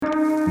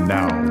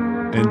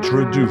Now,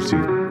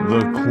 introducing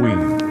the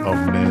Queen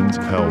of Men's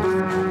Health.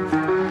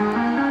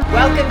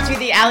 Welcome to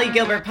the Allie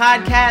Gilbert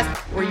podcast,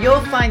 where you'll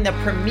find the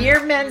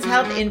premier men's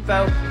health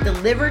info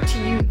delivered to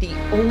you the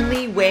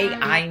only way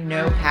I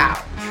know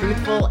how,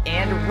 truthful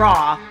and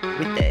raw,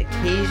 with the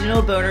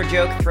occasional boner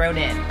joke thrown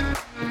in.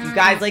 If you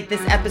guys like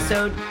this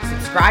episode,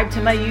 subscribe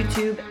to my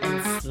YouTube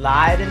and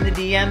slide in the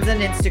DMs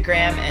on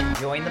Instagram and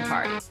join the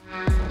party.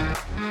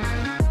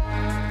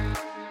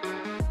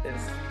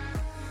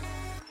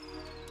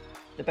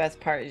 The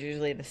best part is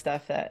usually the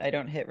stuff that I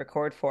don't hit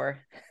record for.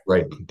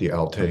 Right. The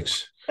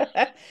outtakes.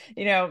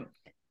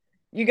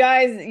 You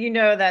guys, you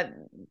know that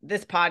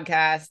this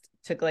podcast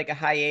took like a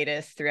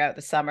hiatus throughout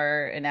the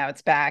summer and now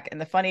it's back.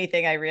 And the funny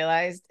thing I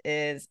realized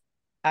is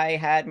I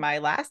had my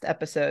last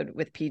episode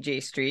with P.J.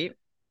 Striet.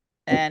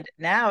 And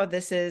now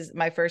this is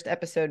my first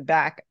episode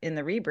back in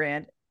the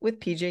rebrand with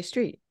P.J.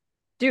 Striet.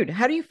 Dude,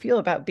 how do you feel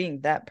about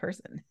being that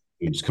person?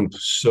 It's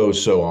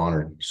so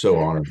honored. So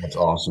honored. That's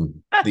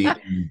awesome. The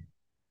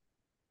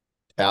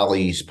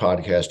Allie's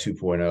podcast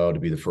 2.0 to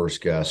be the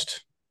first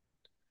guest.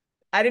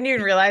 I didn't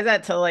even realize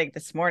that till like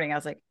this morning. I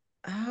was like,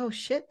 oh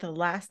shit, the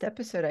last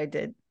episode I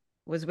did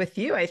was with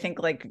you. I think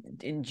like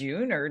in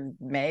June or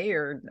May,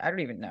 or I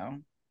don't even know.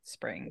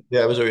 Spring.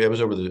 Yeah, it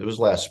was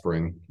last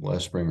spring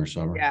or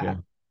summer. Yeah.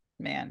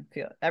 Man,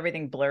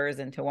 everything blurs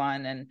into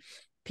one. And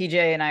PJ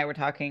and I were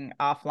talking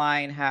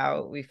offline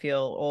how we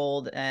feel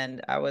old,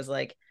 and I was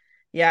like,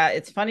 yeah,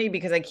 it's funny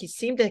because I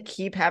seem to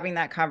keep having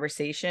that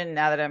conversation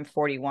now that I'm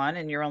 41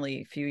 and you're only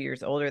a few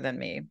years older than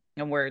me,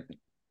 and we're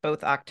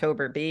both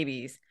October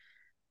babies.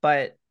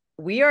 But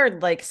we are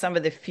like some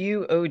of the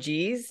few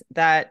OGs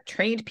that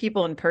trained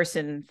people in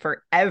person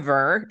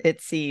forever, it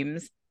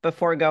seems,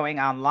 before going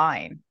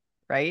online,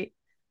 right?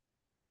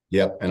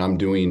 Yep. And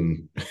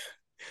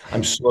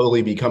I'm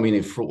slowly becoming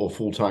a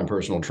full-time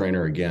personal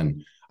trainer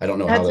again. I don't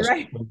know how this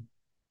happened.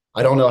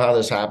 I don't know how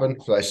this happened,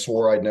 because I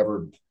swore I'd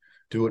never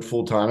do it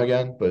full-time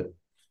again, but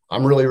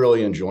I'm really,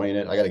 really enjoying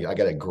it. I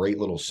got a great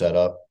little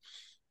setup.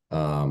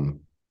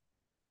 And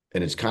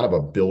it's kind of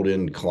a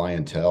built-in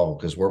clientele,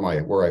 because where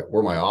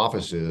my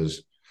office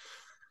is,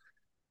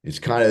 it's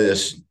kind of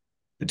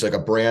it's like a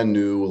brand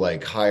new,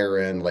 like higher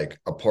end, like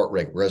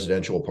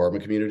residential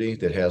apartment community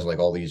that has like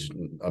all these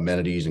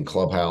amenities and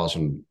clubhouse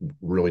and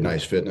really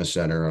nice fitness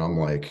center. And I'm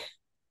like,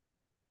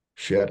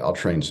 shit, I'll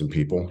train some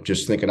people,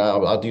 just thinking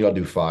I'll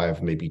do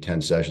 5, maybe 10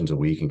 sessions a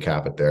week and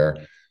cap it there.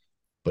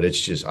 But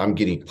it's just, I'm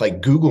getting like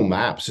Google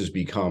Maps has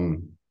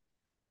become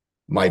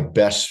my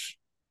best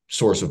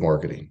source of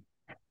marketing.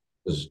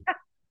 Because,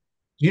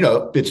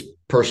 it's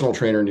personal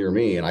trainer near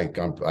me, and I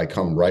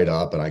come right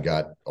up, and I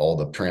got all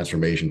the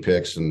transformation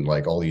pics and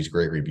like all these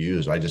great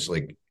reviews. I just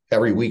like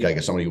every week I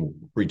get somebody who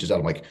reaches out.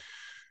 I'm like,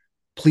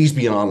 please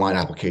be an online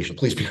application,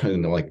 please be,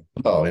 and they're like,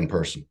 oh, in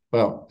person.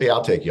 Well, yeah,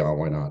 I'll take you on.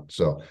 Why not?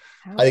 So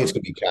I think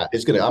I'm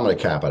going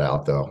to cap it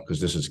out though,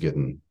 because this is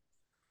getting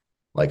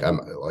like,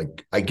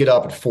 I get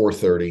up at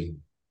 4:30,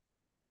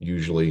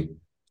 usually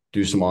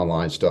do some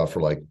online stuff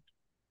for like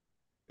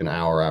an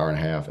hour and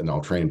a half, and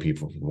I'll train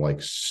people from like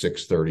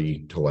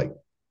 6:30 to like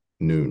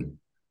noon.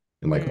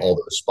 And like all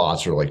those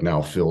spots are like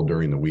now filled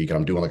during the week. And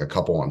I'm doing like a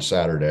couple on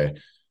Saturday.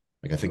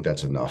 Like, I think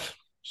that's enough.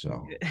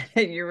 So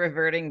you're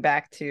reverting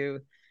back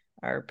to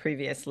our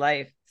previous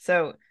life.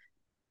 So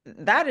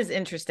that is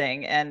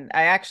interesting. And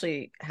I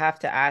actually have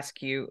to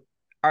ask you,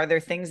 are there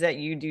things that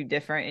you do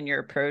different in your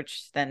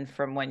approach than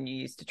from when you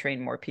used to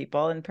train more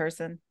people in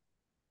person?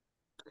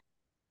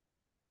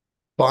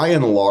 By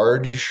and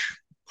large,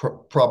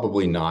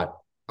 probably not.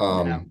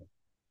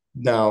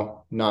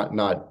 No,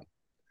 not.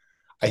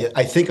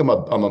 I think I'm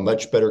a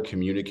much better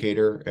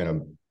communicator and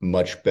a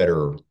much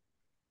better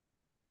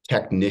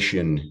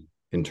technician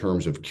in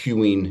terms of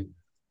cueing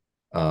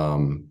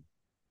than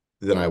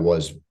I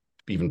was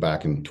even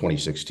back in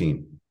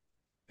 2016.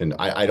 And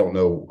I don't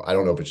know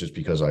if it's just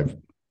because I've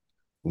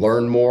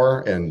learned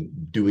more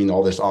and doing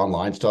all this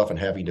online stuff and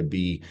having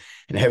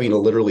to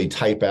literally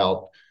type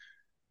out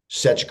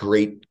such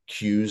great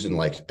cues and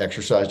like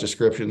exercise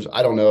descriptions.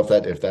 I don't know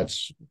if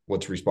that's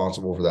what's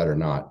responsible for that or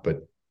not,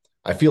 but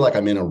I feel like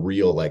I'm in a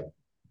real like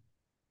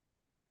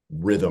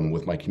rhythm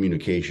with my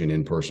communication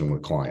in person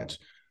with clients.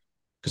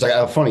 Because I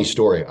have a funny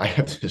story. I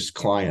have this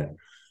client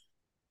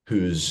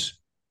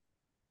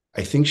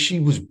I think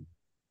she was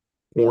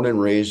born and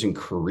raised in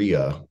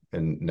Korea,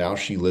 and now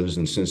she lives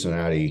in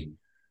Cincinnati.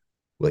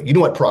 Like, you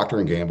know what Procter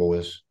and Gamble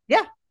is?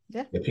 Yeah.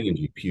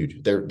 P&G,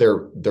 huge.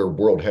 Their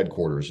world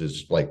headquarters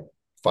is like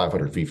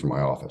 500 feet from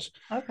my office.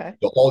 Okay.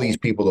 So all these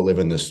people that live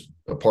in this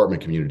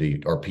apartment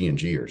community are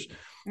P&Gers.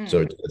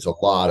 So it's a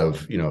lot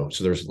of,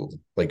 so there's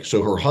like,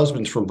 so her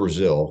husband's from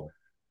Brazil.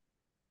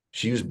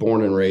 She was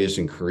born and raised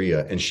in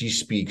Korea, and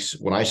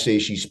when I say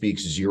she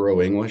speaks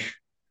zero English,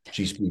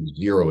 she speaks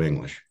zero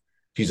English.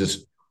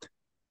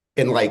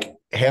 And like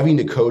having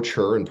to coach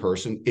her in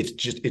person,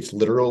 it's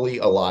literally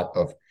a lot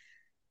of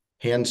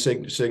hand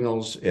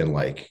signals and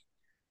like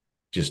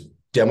just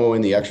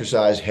demoing the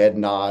exercise, head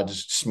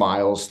nods,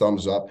 smiles,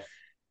 thumbs up.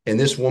 And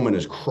this woman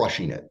is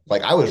crushing it.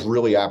 Like, I was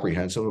really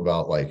apprehensive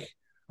about like,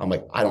 I'm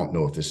like, I don't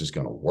know if this is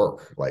going to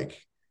work.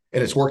 Like,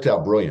 and it's worked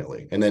out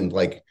brilliantly. And then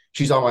like,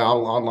 she's on my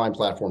online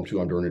platform too.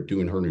 I'm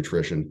doing her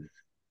nutrition.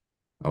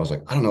 I was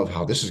like, I don't know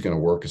how this is going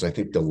to work because I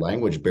think the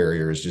language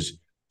barrier is just,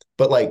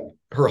 but like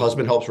her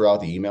husband helps her out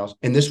the emails,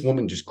 and this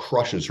woman just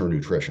crushes her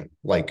nutrition.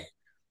 Like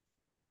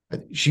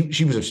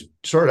she was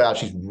started out,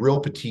 she's real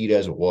petite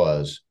as it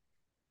was,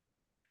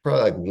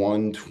 probably like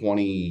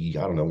 120,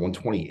 I don't know,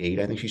 128,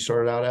 I think she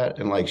started out at.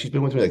 And like she's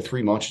been with me like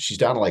 3 months. She's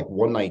down to like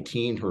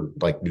 119. Her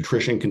like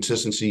nutrition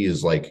consistency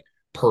is like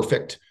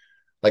perfect.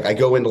 Like I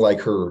go into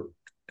like her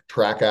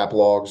track app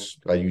logs.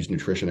 I use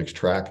Nutritionix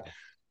Track.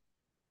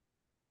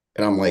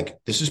 And I'm like,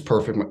 this is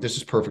perfect. This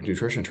is perfect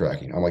nutrition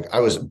tracking. I'm like,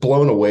 I was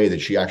blown away that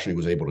she actually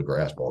was able to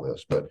grasp all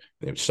this, but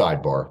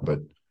sidebar, but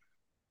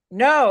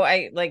No,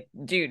 I like,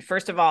 dude,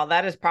 first of all,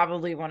 that is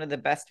probably one of the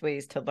best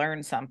ways to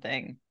learn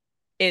something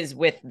is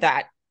with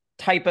that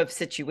type of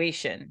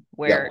situation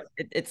where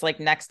it's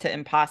like next to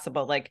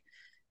impossible. Like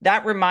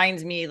that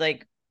reminds me,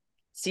 like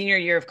senior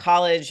year of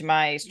college,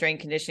 my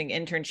strength conditioning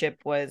internship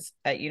was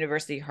at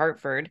University of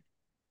Hartford,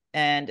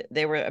 and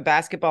they were a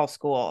basketball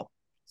school.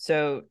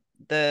 So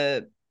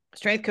the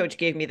strength coach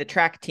gave me the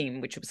track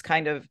team, which was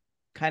kind of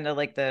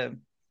like the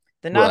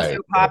not so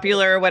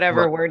popular,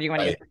 whatever word you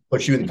want to use.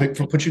 Put you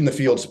in the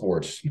field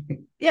sports.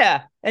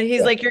 Yeah. And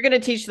he's like, you're going to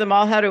teach them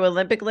all how to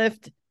Olympic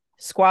lift,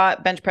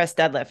 squat, bench press,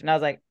 deadlift. And I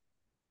was like,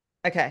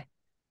 okay.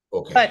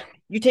 But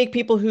you take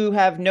people who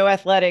have no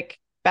athletic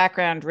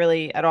background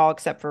really at all,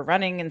 except for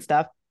running and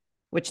stuff,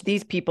 which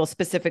these people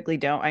specifically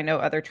don't. I know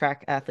other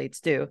track athletes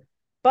do,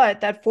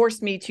 but that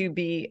forced me to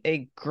be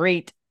a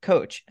great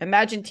coach.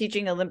 Imagine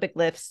teaching Olympic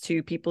lifts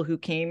to people who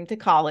came to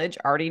college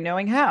already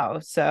knowing how.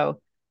 So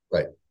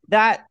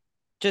that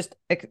just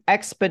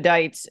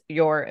expedites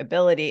your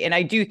ability. And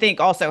I do think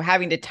also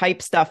having to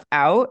type stuff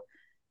out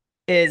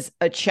is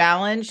a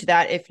challenge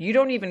that if you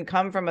don't even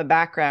come from a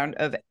background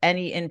of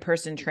any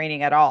in-person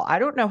training at all, I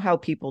don't know how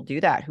people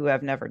do that who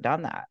have never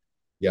done that.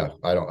 Yeah,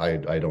 I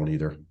don't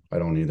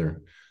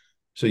either.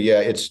 So yeah,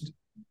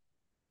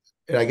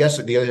 and I guess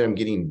the other thing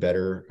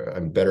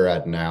I'm better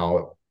at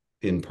now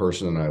in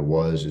person than I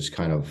was is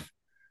kind of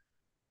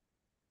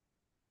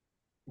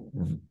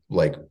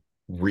like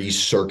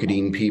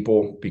recircuiting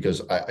people,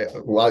 because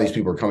a lot of these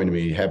people are coming to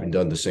me having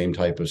done the same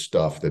type of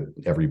stuff that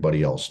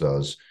everybody else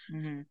does.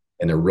 Mm-hmm.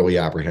 And they're really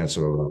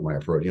apprehensive about my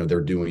approach. You know,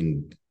 they're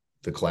doing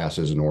the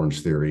classes in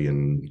Orange Theory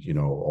and, you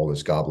know, all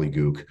this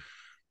gobbledygook.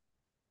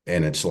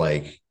 And it's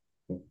like,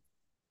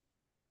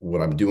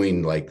 when I'm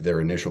doing like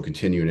their initial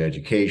continuing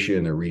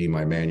education, they're reading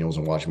my manuals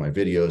and watching my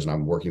videos, and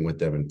I'm working with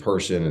them in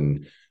person.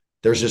 And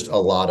there's just a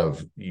lot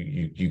of,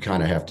 you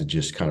kind of have to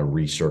just kind of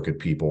recircuit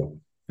people.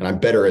 And I'm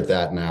better at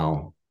that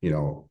now, you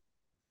know,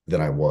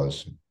 than I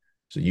was.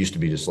 So it used to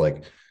be just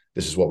like,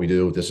 this is what we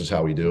do. This is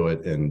how we do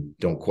it. And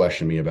don't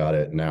question me about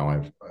it.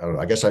 Now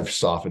I guess I've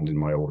softened in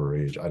my older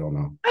age. I don't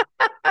know.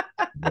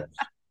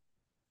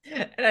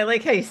 And I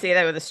like how you say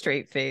that with a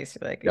straight face.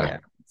 You're like, yeah,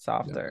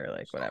 softer,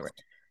 like whatever.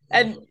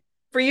 And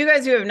for you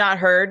guys who have not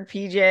heard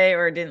PJ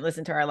or didn't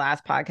listen to our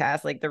last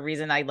podcast, like the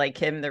reason I like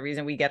him, the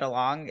reason we get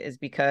along is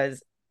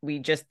because we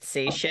just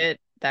say shit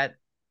that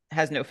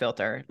has no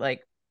filter.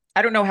 Like,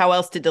 I don't know how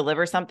else to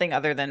deliver something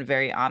other than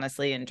very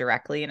honestly and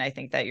directly. And I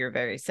think that you're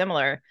very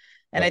similar.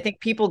 And I think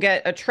people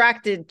get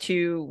attracted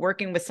to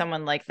working with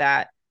someone like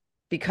that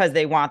because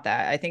they want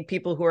that. I think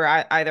people who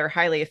are either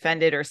highly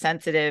offended or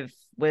sensitive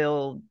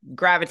will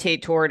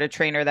gravitate toward a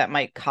trainer that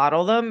might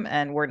coddle them.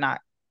 And we're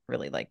not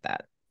really like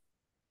that.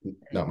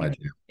 Not my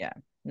jam. Yeah.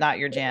 Not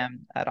your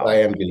jam at all. I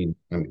am getting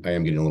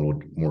a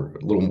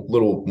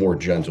little more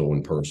gentle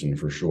in person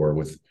for sure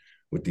with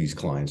these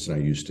clients than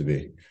I used to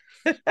be.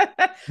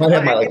 When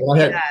I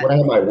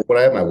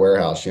had my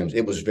warehouse gyms,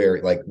 it was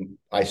very like,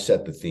 I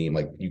set the theme.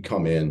 Like you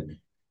come in,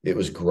 it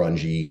was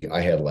grungy.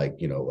 I had like,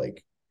 you know,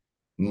 like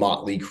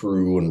Motley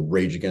Crue and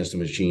Rage Against the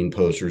Machine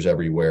posters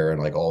everywhere, and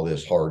like all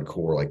this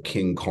hardcore like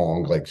King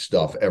Kong like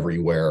stuff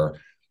everywhere.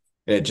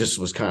 And it just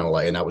was kind of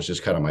like, and that was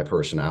just kind of my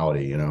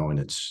personality, you know.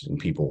 And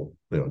people,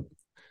 you know,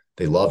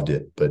 they loved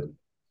it. But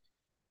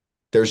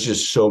there's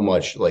just so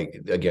much,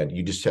 like, again,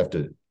 you just have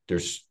to.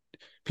 There's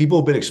people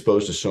have been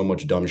exposed to so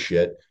much dumb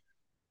shit,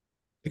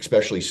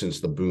 especially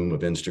since the boom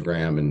of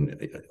Instagram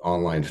and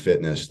online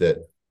fitness, that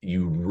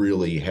you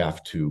really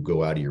have to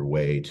go out of your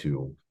way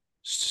to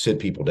sit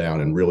people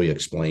down and really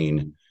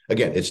explain.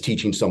 Again, it's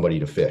teaching somebody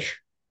to fish.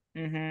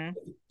 Mm-hmm.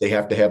 They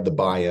have to have the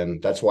buy-in.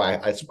 That's why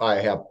I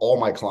have all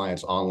my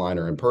clients online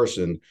or in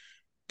person.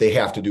 They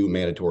have to do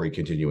mandatory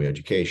continuing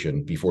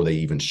education before they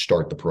even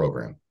start the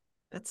program.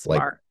 That's smart.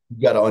 Like,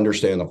 you got to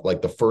understand,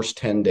 like the first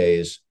 10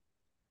 days,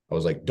 I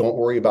was like, don't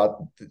worry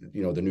about,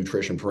 you know, the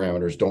nutrition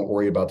parameters. Don't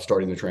worry about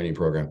starting the training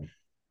program.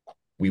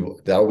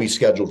 That'll be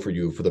scheduled for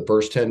you for the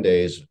first 10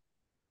 days.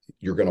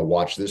 You're going to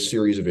watch this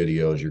series of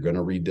videos. You're going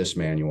to read this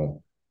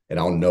manual, and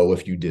I'll know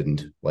if you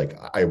didn't. Like,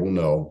 I will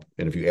know.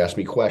 And if you ask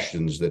me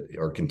questions that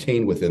are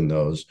contained within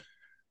those,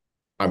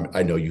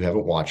 I know you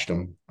haven't watched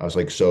them. I was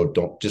like, so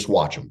don't just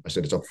watch them. I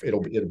said, it's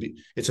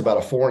about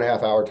a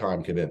 4.5 hour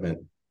time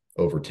commitment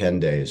over 10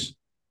 days.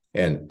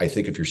 And I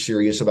think if you're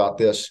serious about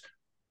this,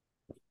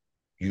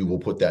 you will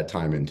put that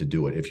time in to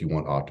do it if you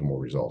want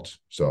optimal results.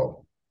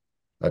 So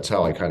that's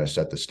how I kind of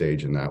set the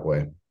stage in that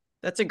way.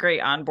 That's a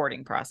great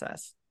onboarding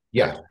process.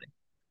 Yeah. Actually.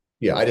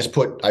 Yeah.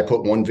 I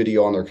put one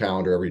video on their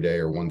calendar every day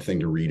or one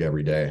thing to read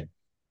every day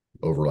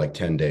over like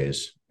 10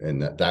 days.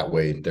 And that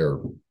way they're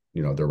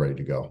ready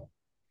to go.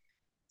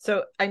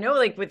 So I know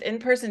like with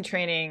in-person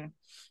training,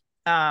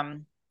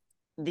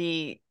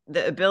 the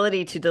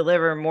ability to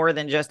deliver more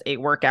than just a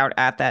workout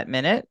at that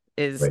minute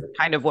is Right.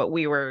 kind of what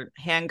we were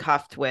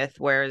handcuffed with.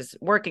 Whereas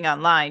working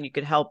online, you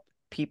could help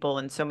people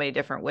in so many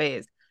different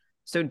ways.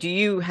 So do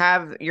you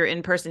have your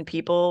in-person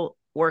people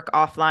work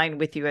offline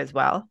with you as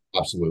well?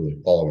 Absolutely.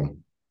 All of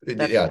them.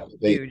 That's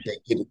They huge.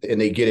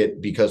 they get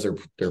it because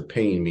they're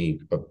paying me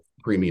a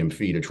premium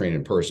fee to train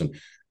in person.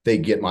 They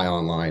get my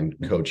online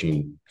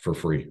coaching for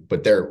free,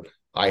 but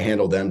I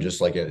handle them just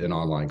like an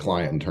online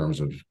client in terms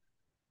of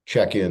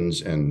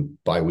check-ins and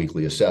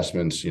biweekly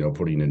assessments,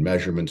 putting in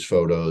measurements,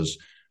 photos.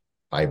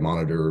 I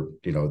monitor,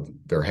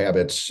 their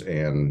habits,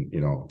 and,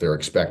 they're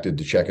expected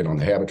to check in on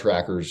the habit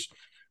trackers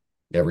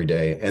every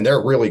day. And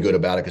they're really good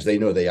about it because they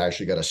know they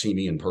actually got to see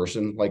me in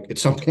person, like at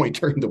some point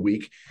during the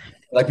week.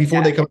 Like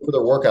before they come for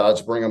their workout, I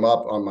just bring them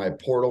up on my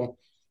portal.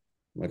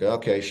 I'm like,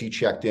 okay, she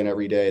checked in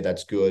every day.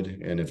 That's good.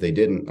 And if they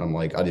didn't, I'm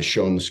like, I just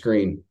show them the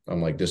screen.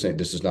 I'm like, this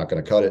is not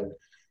going to cut it.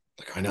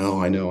 Like, I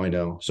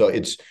know. So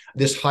it's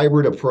this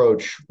hybrid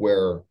approach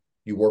where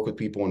you work with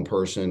people in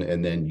person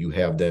and then you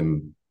have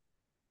them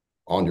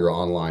on your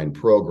online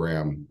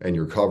program and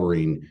you're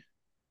covering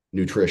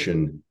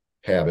nutrition,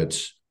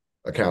 habits,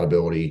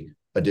 accountability,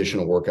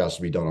 additional workouts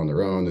to be done on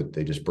their own that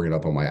they just bring it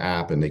up on my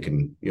app and they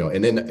can,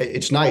 and then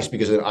it's nice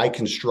because then I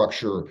can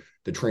structure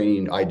the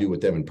training I do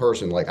with them in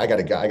person. Like I got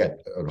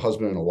a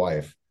husband and a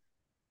wife.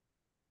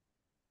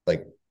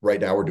 Like right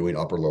now we're doing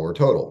upper lower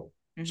total.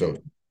 Mm-hmm. So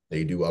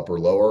they do upper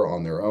lower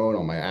on their own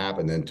on my app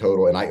and then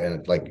total. And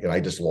I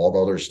just log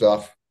all their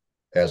stuff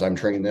as I'm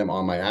training them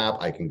on my app.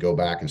 I can go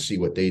back and see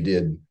what they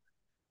did,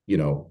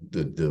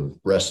 the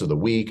rest of the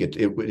week.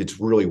 It's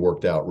really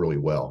worked out really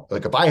well.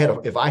 Like if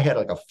I had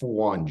like a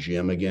full on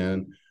gym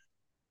again,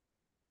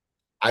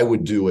 I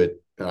would do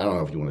it. And I don't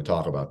know if you want to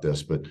talk about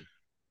this, but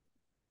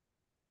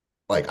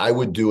like I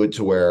would do it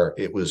to where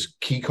it was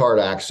key card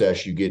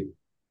access. You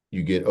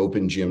get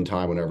open gym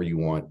time whenever you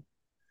want.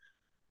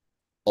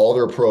 All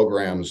their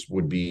programs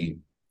would be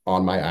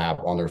on my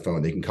app on their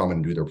phone. They can come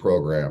and do their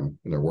program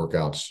and their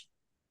workouts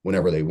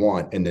whenever they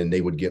want. And then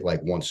they would get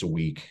like once a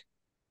week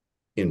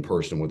in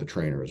person with a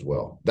trainer as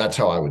well. That's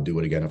how I would do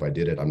it again if I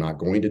did it. I'm not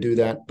going to do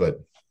that, but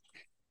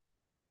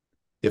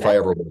if I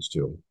ever was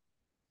to.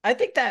 I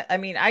think that,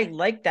 I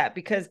like that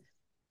because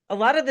a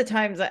lot of the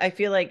times I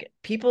feel like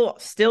people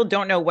still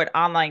don't know what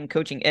online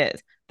coaching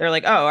is. They're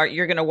like, oh,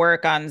 you're going to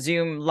work on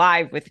Zoom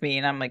live with me.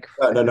 And I'm like,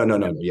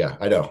 no. Yeah,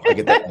 I know. I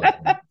get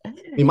that.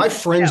 I mean, my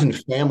friends and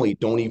family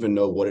don't even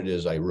know what it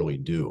is I really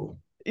do.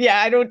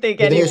 Yeah, I don't think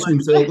they assume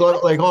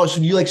like, oh,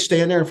 so you like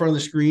stand there in front of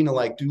the screen and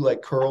like do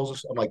like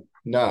curls? I'm like,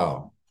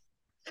 no.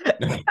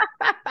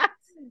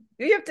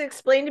 You have to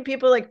explain to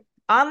people like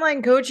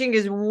online coaching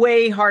is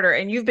way harder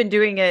and you've been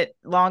doing it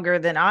longer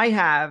than I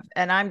have.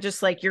 And I'm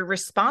just like, you're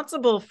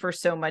responsible for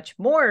so much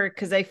more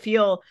because I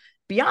feel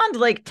beyond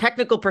like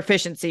technical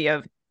proficiency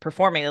of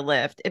performing a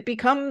lift, it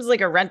becomes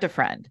like a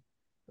rent-a-friend,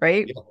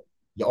 right?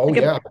 Yeah. Oh,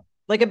 yeah.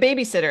 Like a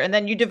babysitter. And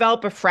then you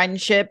develop a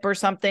friendship or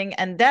something.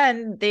 And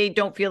then they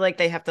don't feel like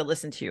they have to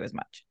listen to you as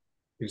much.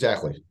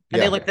 Exactly.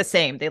 And they look the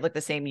same. They look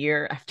the same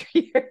year after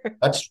year.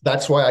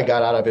 That's why I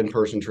got out of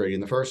in-person training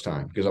the first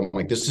time, because I'm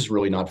like, this is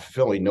really not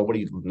fulfilling.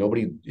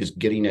 Nobody is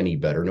getting any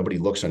better. Nobody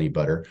looks any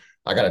better.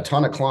 I got a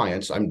ton of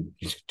clients. I'm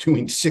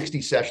doing 60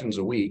 sessions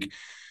a week.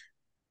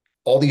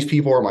 All these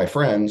people are my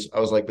friends. I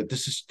was like, but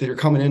they're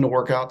coming in to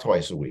work out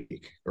twice a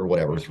week or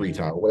whatever, 3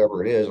 times,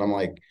 whatever it is. And I'm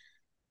like,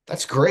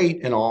 that's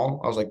great and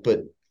all. I was like,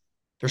 but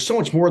there's so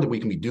much more that we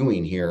can be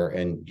doing here.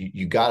 And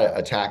you got to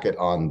attack it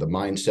on the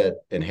mindset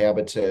and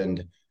habits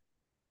end,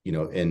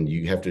 and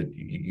you have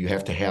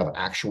to have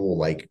actual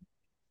like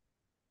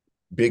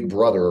big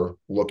brother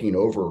looking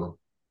over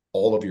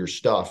all of your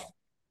stuff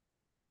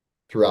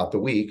throughout the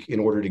week in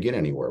order to get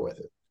anywhere with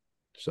it.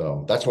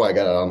 So that's why I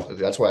got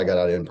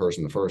out in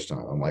person the first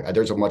time. I'm like,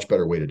 there's a much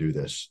better way to do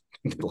this.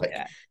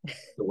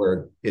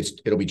 Where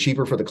it'll be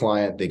cheaper for the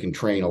client. They can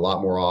train a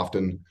lot more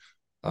often.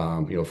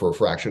 For a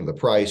fraction of the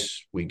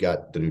price. We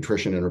got the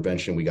nutrition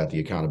intervention, we got the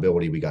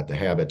accountability, we got the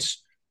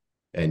habits,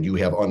 and you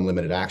have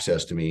unlimited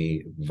access to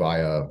me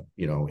via,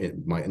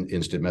 my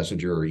instant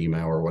messenger or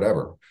email or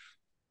whatever.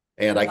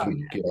 And I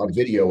can get on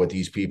video with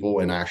these people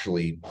and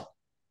actually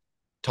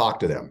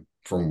talk to them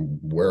from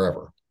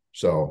wherever.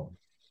 So,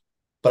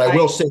 but I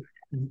will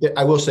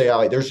say,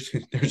 Ali,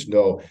 there's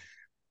no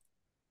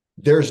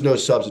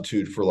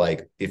substitute for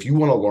like, if you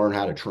want to learn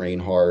how to train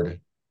hard,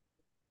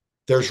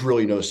 there's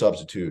really no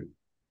substitute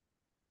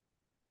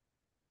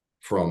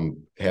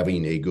from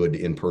having a good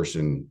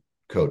in-person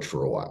coach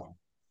for a while.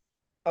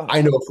 Oh.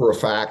 I know for a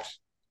fact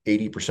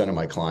 80% of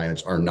my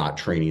clients are not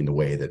training the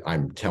way that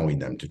I'm telling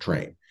them to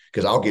train,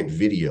 because I'll get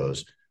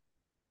videos,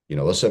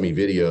 They'll send me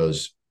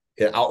videos,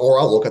 or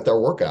I'll look at their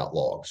workout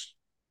logs.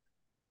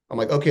 I'm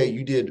like, okay,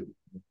 you did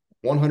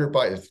 100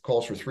 by, it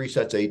calls for 3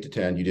 sets, 8 to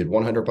 10. You did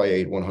 100 by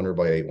 8, 100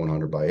 by 8,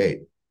 100 by 8.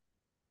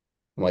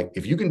 I'm like,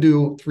 if you can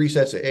do 3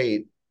 sets of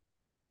 8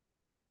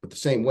 with the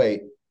same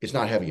weight, it's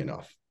not heavy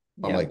enough.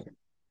 I'm like,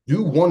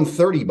 do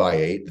 130 by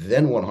 8,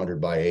 then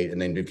 100 by 8.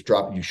 And then if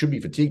you should be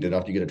fatigued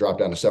enough, you get to drop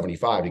down to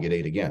 75 to get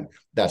 8 again.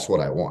 That's what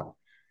I want.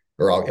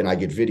 And I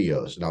get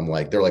videos and I'm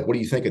like, they're like, what do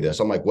you think of this?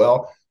 I'm like,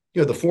 well,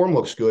 the form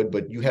looks good,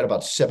 but you had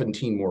about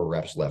 17 more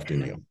reps left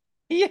in you.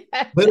 Yeah.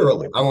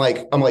 Literally. I'm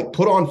like,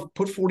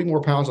 put 40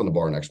 more pounds on the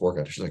bar next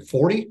workout. She's like,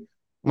 40?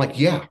 I'm like,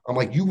 yeah. I'm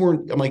like,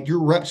 your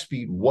rep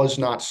speed was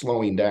not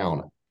slowing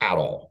down at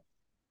all.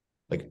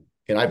 Like,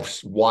 and I've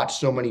watched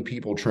so many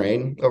people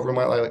train over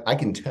my life. I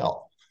can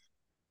tell.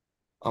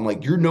 I'm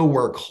like, you're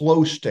nowhere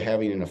close to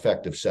having an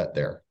effective set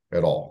there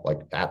at all.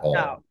 Like at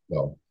all.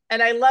 No.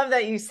 And I love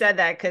that you said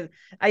that, because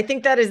I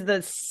think that is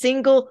the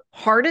single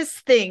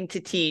hardest thing to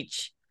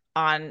teach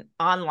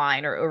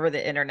online or over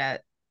the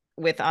internet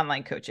with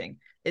online coaching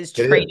is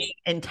training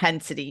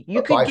intensity.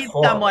 You could give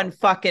someone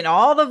fucking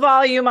all the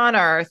volume on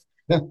earth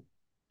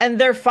and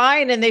they're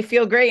fine and they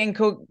feel great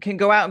and can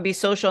go out and be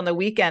social on the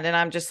weekend. And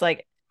I'm just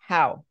like,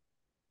 how?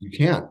 You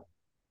can't.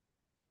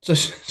 So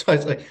it's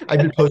like, I've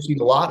been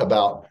posting a lot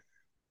about,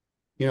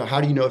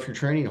 how do you know if you're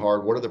training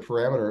hard? What are the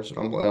parameters?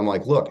 I'm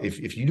like, look,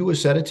 if you do a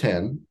set of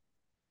 10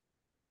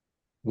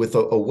 with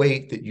a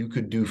weight that you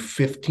could do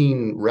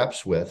 15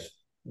 reps with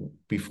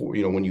before,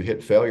 when you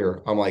hit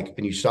failure, I'm like,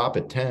 and you stop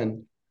at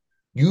 10,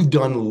 you've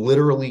done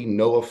literally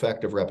no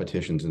effective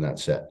repetitions in that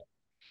set.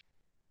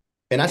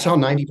 And that's how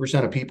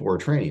 90% of people are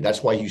training.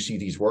 That's why you see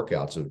these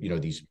workouts of,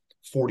 these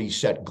 40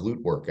 set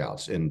glute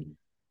workouts and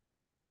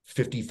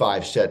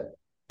 55 set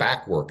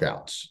back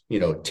workouts,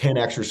 10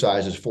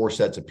 exercises, 4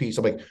 sets a piece.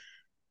 I'm like,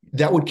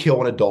 that would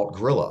kill an adult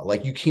gorilla.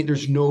 Like you couldn't,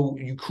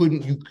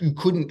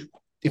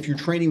 if you're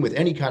training with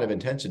any kind of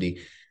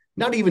intensity,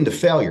 not even to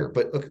failure,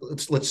 but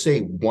let's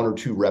say 1 or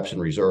 2 reps in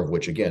reserve,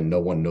 which again, no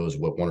one knows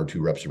what 1 or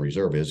 2 reps in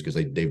reserve is because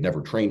they've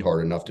never trained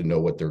hard enough to know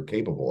what they're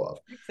capable of.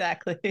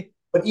 Exactly.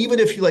 But even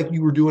if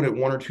you were doing it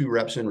 1 or 2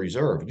 reps in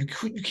reserve, you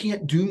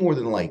can't do more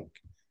than like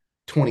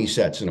 20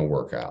 sets in a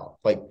workout.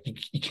 Like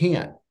you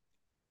can't.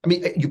 I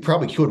mean, you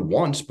probably could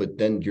once, but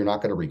then you're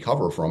not going to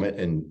recover from it.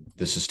 And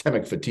the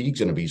systemic fatigue is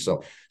going to be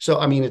so,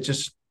 I mean, it's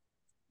just,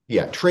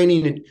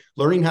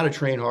 learning how to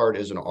train hard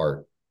is an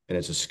art and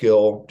it's a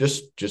skill,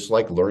 just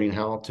like learning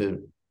how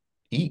to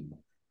eat.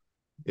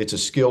 It's a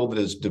skill that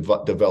is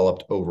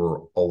developed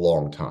over a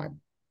long time,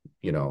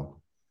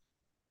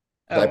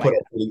 I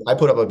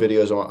put up a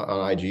videos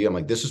on IG. I'm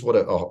like, this is what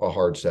a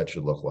hard set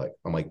should look like.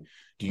 I'm like,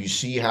 do you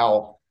see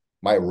how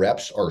my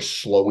reps are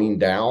slowing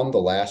down the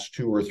last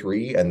 2 or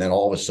 3, and then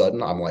all of a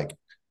sudden I'm like,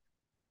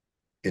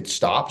 it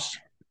stops?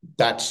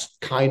 That's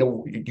kind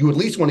of, you at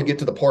least want to get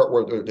to the part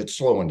where it's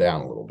slowing down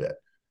a little bit.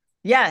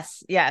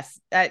 Yes.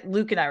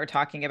 Luke and I were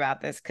talking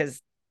about this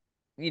because,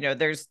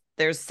 there's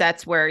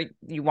sets where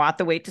you want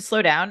the weight to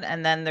slow down,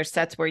 and then there's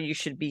sets where you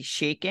should be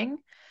shaking.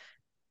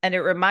 And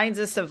it reminds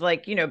us of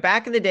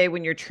back in the day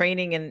when you're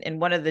training in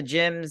one of the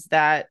gyms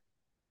that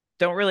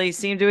don't really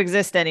seem to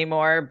exist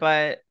anymore,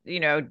 but,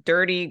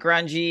 dirty,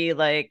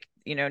 grungy,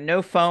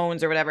 no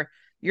phones or whatever.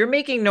 You're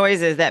making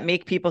noises that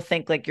make people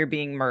think like you're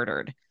being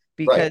murdered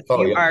because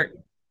you are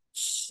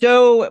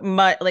so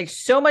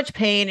much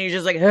pain. And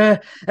you're just like,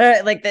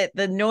 like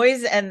the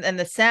noise and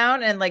the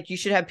sound. And you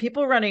should have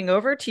people running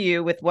over to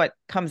you with what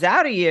comes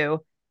out of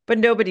you, but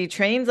nobody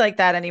trains like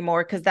that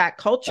anymore because that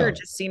culture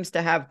just seems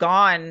to have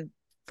gone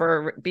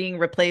for being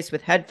replaced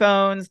with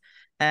headphones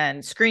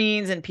and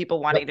screens and people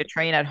wanting to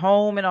train at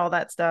home and all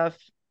that stuff.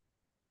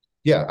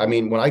 Yeah. I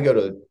mean, I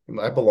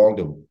belong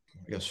to,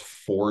 I guess,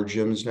 4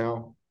 gyms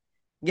now.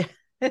 Yeah.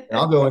 And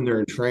I'll go in there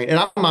and train. And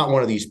I'm not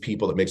one of these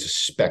people that makes a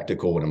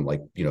spectacle when I'm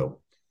like,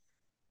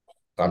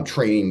 I'm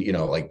training,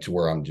 to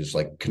where I'm just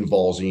like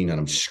convulsing and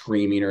I'm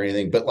screaming or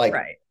anything, but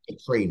I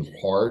train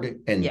hard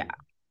and,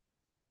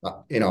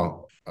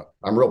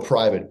 I'm real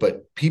private,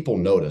 but people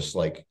notice,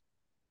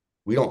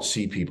 we don't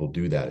see people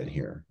do that in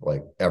here,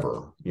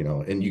 ever,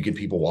 and you get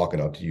people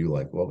walking up to you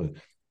well,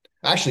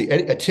 actually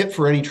a tip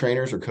for any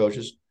trainers or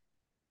coaches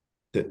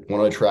that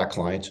want to attract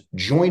clients,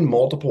 join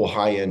multiple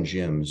high-end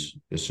gyms,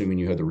 assuming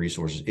you have the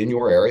resources in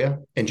your area,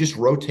 and just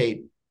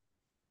rotate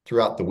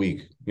throughout the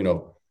week.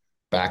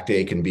 Back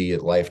day can be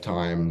at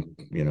Lifetime,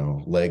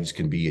 legs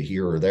can be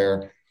here or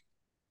there.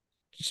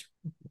 Just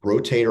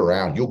rotate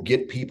around. You'll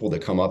get people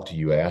that come up to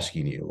you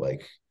asking you,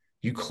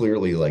 you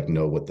clearly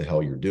know what the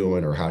hell you're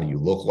doing, or how do you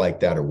look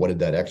like that? Or what did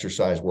that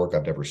exercise work?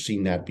 I've never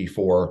seen that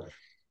before.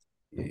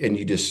 And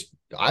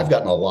I've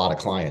gotten a lot of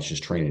clients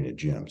just training at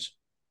gyms.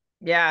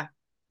 Yeah.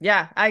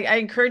 Yeah. I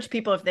encourage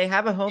people, if they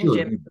have a home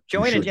gym,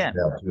 join a gym.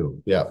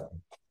 Too. Yeah.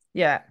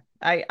 Yeah.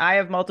 I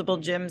have multiple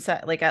gyms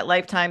at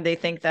Lifetime. They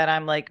think that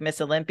I'm like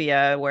Miss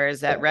Olympia,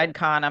 whereas at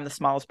Redcon, I'm the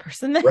smallest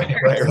person there.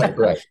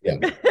 Right.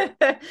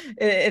 Yeah.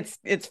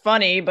 It's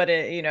funny, but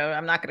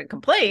I'm not going to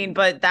complain,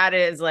 but that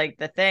is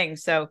the thing.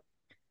 So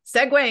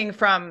segueing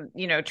from,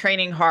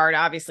 training hard,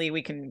 obviously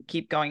we can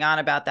keep going on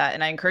about that.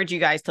 And I encourage you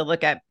guys to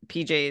look at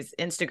PJ's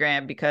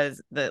Instagram,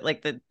 because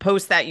the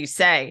post that you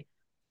say,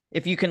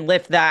 if you can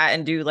lift that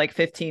and do like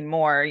 15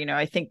 more,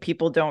 I think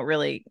people don't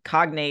really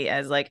cognate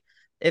as like,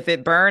 if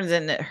it burns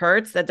and it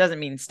hurts, that doesn't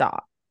mean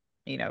stop.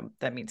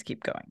 That means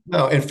keep going.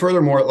 No, and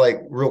furthermore,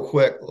 like real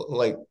quick,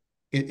 like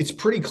it's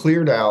pretty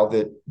clear now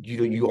that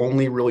you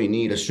only really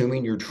need,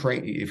 assuming you're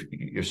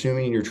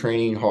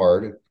training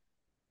hard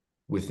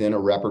within a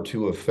rep or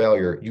two of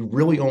failure, you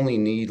really only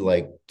need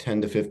like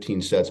 10 to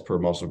 15 sets per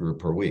muscle group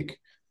per week.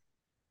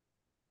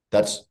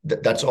 That's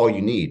all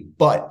you need,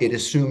 but it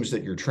assumes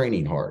that you're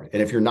training hard.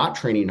 And if you're not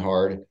training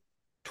hard,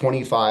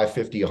 25,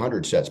 50,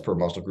 100 sets per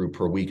muscle group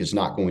per week is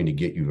not going to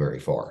get you very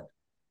far.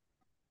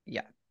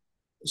 Yeah.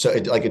 So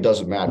it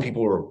doesn't matter.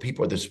 People were,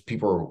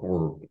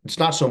 it's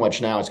not so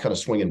much now, it's kind of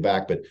swinging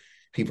back, but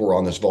people were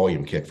on this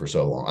volume kick for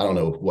so long. I don't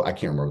know. I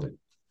can't remember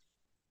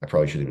I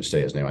probably shouldn't even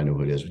say his name. I know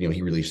who it is.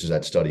 He releases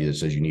that study that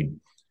says you need,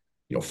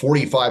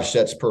 45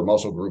 sets per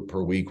muscle group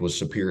per week was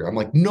superior. I'm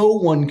like, no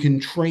one can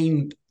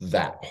train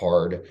that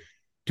hard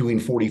doing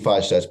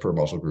 45 sets per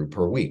muscle group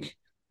per week.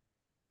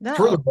 No.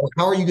 Furthermore,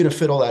 how are you going to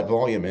fit all that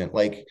volume in?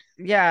 Like,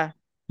 yeah,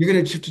 you're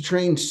going to have to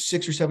train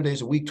 6 or 7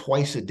 days a week,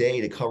 twice a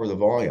day to cover the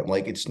volume.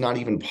 Like, it's not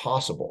even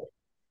possible.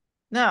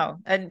 No.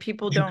 And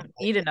people don't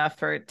eat enough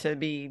for it to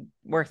be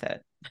worth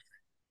it.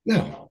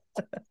 No.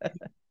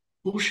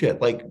 Bullshit.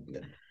 Like,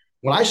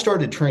 when I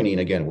started training,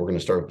 again, we're going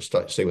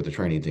to stay with the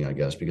training thing, I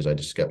guess, because I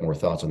just got more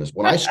thoughts on this.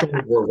 When I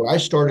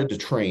started to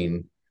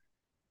train,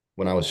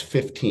 when I was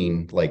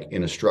 15, like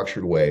in a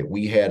structured way,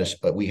 we had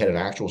an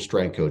actual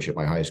strength coach at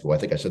my high school. I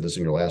think I said this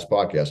in your last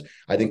podcast.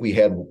 I think we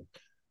had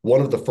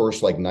one of the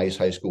first like nice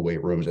high school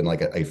weight rooms and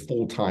like a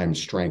full-time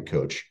strength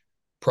coach,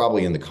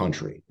 probably in the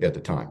country at the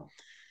time.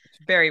 It's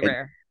very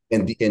rare.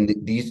 And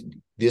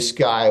this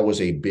guy was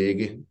a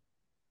big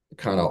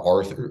kind of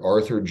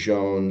Arthur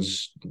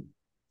Jones,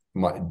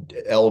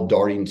 L.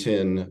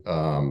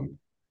 Dartington,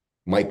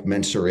 Mike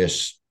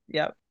Menseris,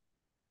 yep,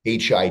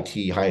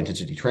 HIT, high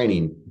intensity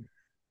training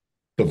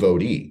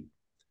devotee.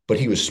 But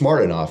he was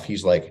smart enough.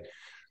 He's like,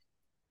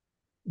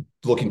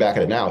 looking back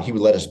at it now, he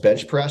would let us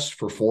bench press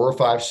for 4 or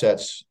 5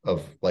 sets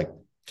of like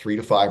 3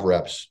 to 5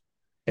 reps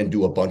and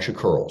do a bunch of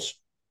curls.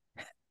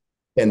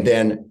 And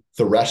then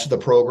the rest of the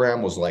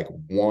program was like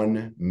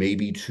 1,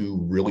 maybe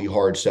 2 really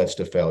hard sets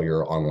to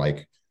failure on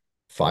like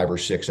 5 or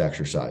 6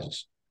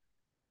 exercises.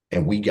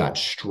 And we got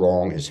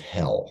strong as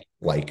hell.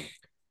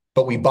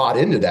 But we bought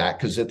into that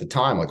because at the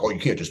time, like, oh, you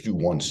can't just do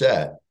 1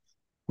 set.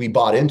 We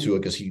bought into it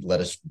because he let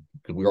us,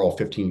 because we were all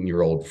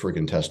 15-year-old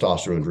freaking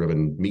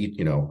testosterone-driven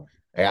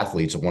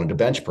athletes that wanted to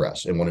bench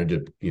press and wanted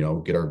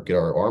to, get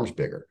our arms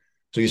bigger.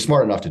 So he's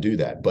smart enough to do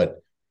that.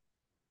 But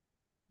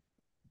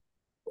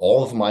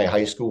all of my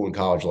high school and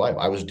college life,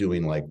 I was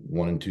doing like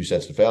 1 and 2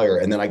 sets to failure.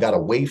 And then I got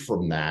away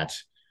from that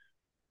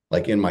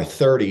like in my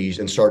 30s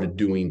and started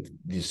doing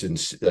this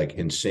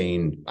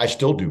insane. I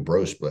still do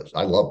bro splits.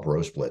 I love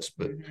bro splits,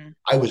 but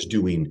I was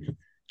doing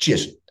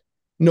just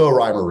no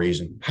rhyme or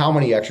reason. How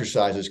many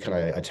exercises can I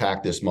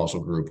attack this muscle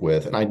group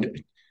with? And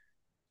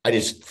I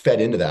just fed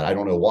into that. I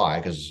don't know why,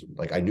 because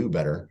like I knew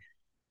better.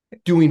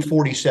 Doing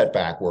 40 set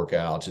back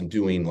workouts and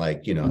doing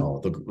like,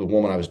 the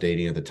woman I was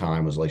dating at the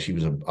time was like, she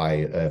was a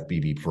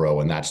IFBB pro,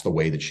 and that's the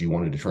way that she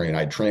wanted to train.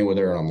 I'd train with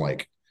her and I'm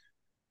like,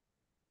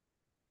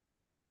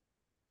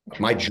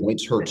 my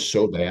joints hurt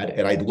so bad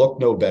and I looked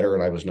no better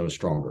and I was no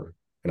stronger.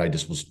 And I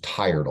just was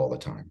tired all the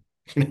time.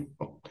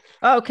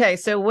 Okay.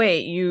 So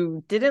wait,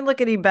 you didn't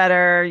look any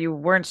better. You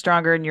weren't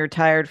stronger and you're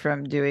tired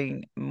from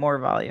doing more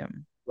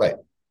volume. Right.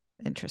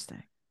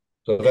 Interesting.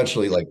 So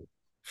eventually, like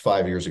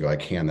 5 years ago, I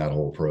canned that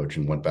whole approach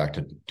and went back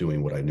to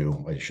doing what I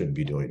knew I should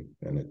be doing.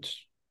 And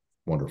it's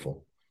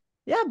wonderful.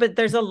 Yeah. But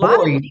there's a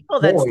lot of people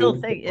that still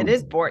think it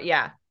is boring.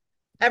 Yeah.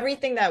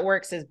 Everything that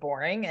works is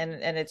boring.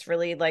 And it's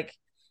really like,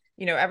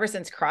 ever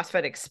since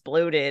CrossFit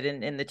exploded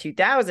in the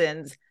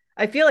 2000s,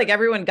 I feel like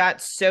everyone got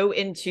so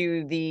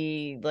into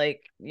the,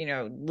 like,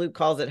 Luke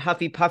calls it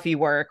huffy puffy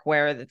work,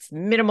 where it's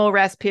minimal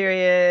rest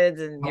periods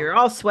and you're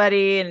all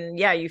sweaty and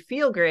yeah, you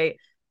feel great.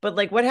 But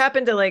like, what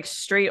happened to like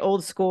straight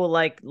old school,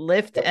 like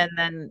lift and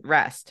then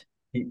rest?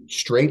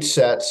 Straight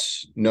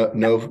sets,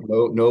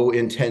 no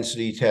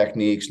intensity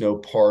techniques, no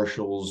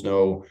partials,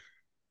 no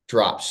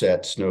drop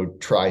sets, no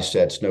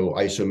trisets, no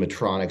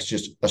isometronics,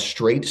 just a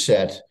straight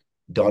set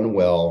done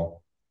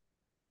well,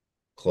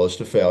 close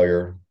to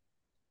failure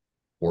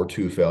or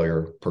to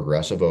failure,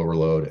 progressive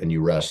overload, and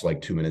you rest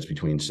like 2 minutes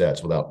between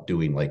sets without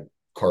doing like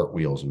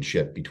cartwheels and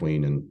shit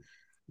between and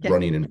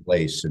running in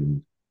place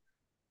and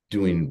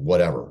doing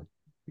whatever,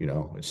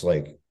 it's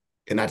like,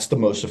 and that's the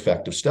most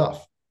effective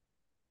stuff.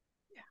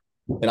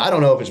 Yeah. And I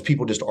don't know if it's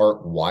people just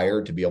aren't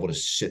wired to be able to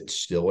sit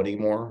still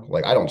anymore.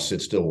 Like I don't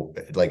sit still.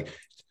 Like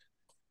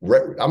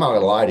I'm not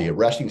gonna lie to you.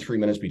 Resting 3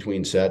 minutes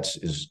between sets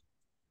is,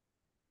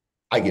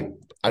 I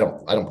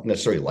don't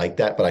necessarily like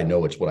that, but I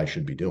know it's what I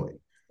should be doing.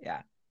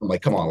 Yeah. I'm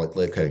like, come on,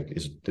 okay,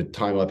 is the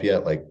time up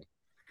yet? Like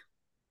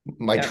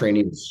my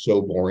training is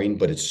so boring,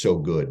 but it's so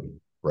good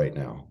right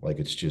now. Like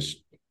it's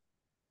just,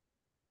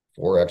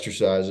 4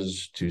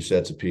 exercises, 2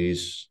 sets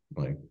apiece,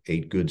 like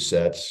 8 good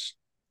sets.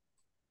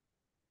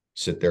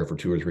 Sit there for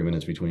 2 or 3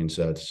 minutes between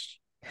sets.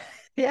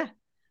 Yeah.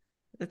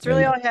 That's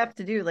really all I have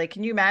to do. Like,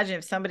 can you imagine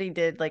if somebody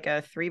did like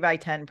a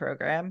 3x10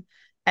 program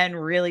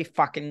and really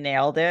fucking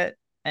nailed it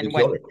and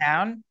went to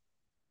town?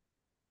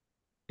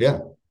 Yeah.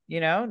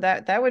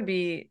 That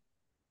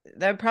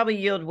would probably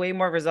yield way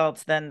more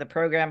results than the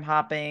program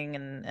hopping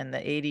and the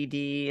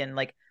ADD. And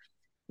like,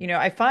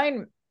 I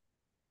find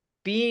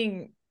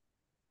being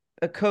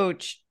a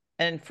coach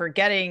and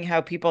forgetting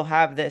how people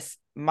have this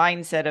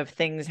mindset of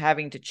things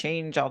having to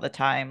change all the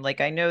time.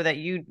 Like, I know that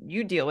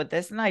you deal with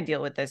this and I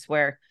deal with this,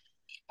 where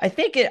I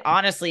think it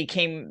honestly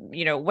came,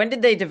 when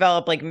did they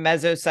develop like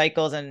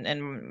mesocycles and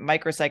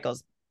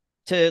microcycles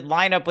to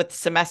line up with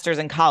semesters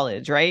in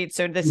college, right?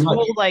 So this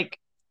whole like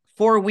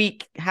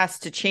 4-week has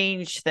to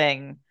change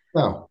thing.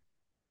 No.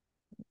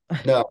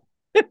 I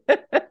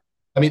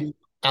mean,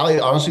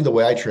 honestly, the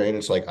way I train,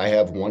 it's like I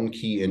have one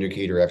key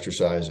indicator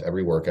exercise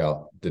every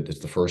workout. That it's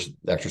the first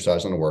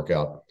exercise on the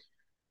workout.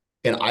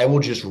 And I will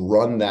just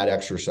run that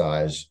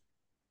exercise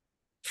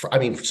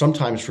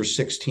sometimes for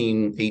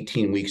 16,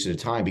 18 weeks at a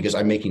time because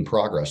I'm making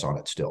progress on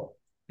it still.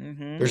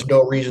 Mm-hmm. There's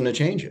no reason to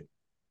change it.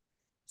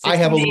 16 I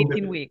have a little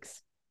 18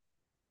 weeks.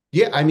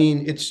 Yeah, I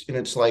mean,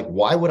 it's like,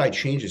 why would I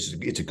change this?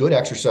 It's a good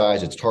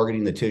exercise. It's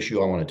targeting the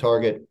tissue I want to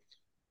target.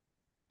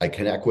 I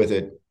connect with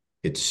it.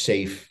 It's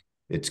safe.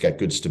 It's got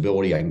good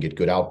stability. I can get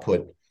good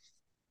output.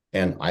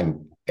 And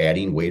I'm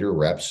adding weight or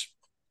reps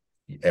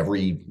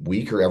every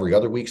week or every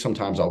other week.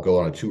 Sometimes I'll go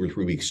on a 2 or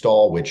 3 week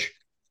stall, which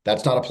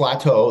that's not a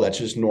plateau. That's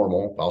just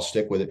normal. I'll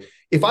stick with it.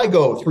 If I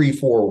go 3,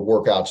 4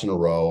 workouts in a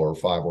row or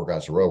 5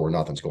 workouts in a row where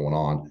nothing's going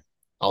on,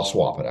 I'll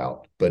swap it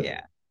out. But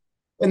yeah.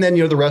 And then,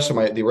 the rest of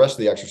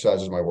the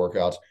exercises, my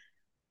workouts,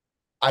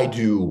 I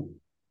do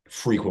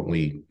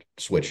frequently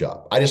switch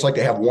up. I just like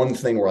to have one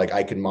thing where like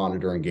I can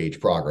monitor and gauge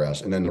progress.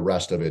 And then the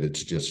rest of it,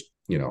 it's just,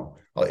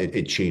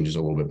 it changes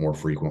a little bit more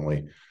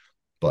frequently.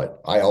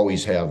 But I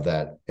always have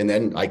that. And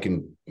then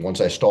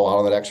once I stall out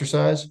on that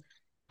exercise,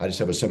 I just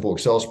have a simple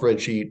Excel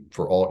spreadsheet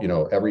for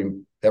all,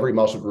 every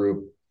muscle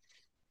group,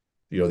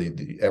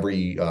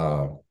 every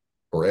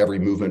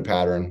movement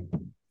pattern.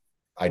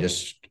 I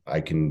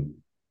can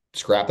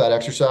scrap that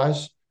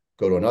exercise,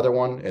 go to another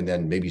one. And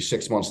then maybe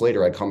 6 months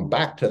later, I come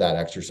back to that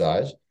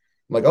exercise.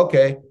 I'm like,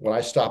 okay, when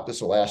I stopped this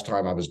the last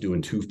time, I was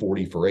doing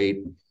 240 for 8.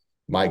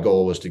 My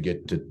goal was to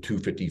get to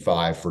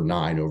 255 for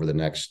 9 over the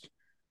next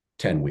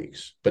 10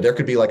 weeks. But there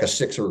could be like a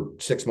 6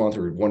 month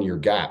or 1 year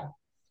gap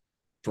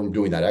from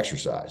doing that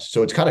exercise.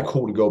 So it's kind of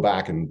cool to go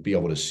back and be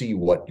able to see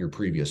what your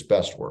previous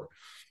best were.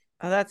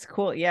 Oh, that's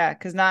cool. Yeah.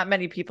 Cause not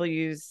many people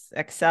use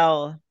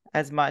Excel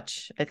as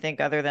much, I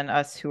think, other than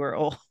us who are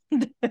old.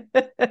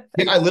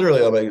 I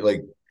literally,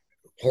 like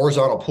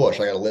horizontal push.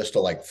 I got a list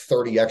of like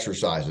 30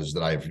 exercises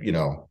that I've,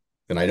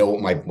 and I know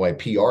what my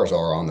PRs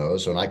are on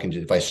those. So, and I can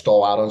just, if I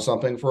stall out on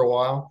something for a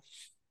while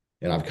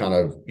and I've kind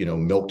of,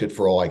 milked it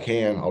for all I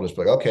can, I'll just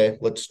be like, okay,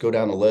 let's go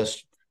down the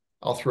list.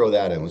 I'll throw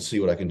that in. Let's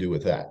see what I can do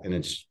with that. And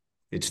it's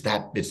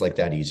like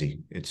that easy.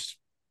 It's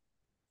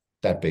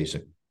that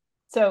basic.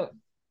 So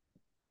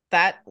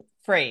that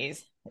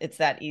phrase, it's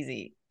that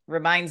easy,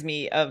 reminds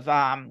me of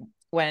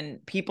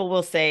when people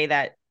will say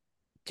that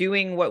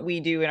doing what we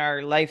do in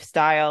our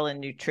lifestyle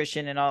and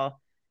nutrition and all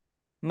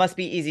must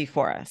be easy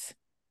for us.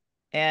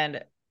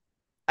 And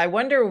I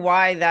wonder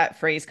why that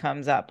phrase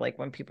comes up. Like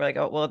when people are like,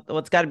 oh, well,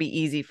 it's got to be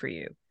easy for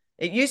you.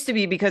 It used to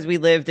be because we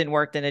lived and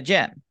worked in a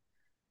gym.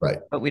 Right.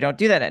 But we don't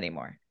do that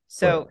anymore.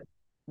 So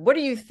what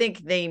do you think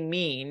they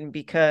mean?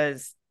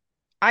 Because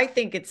I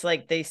think it's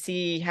like they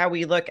see how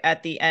we look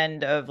at the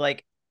end of,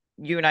 like,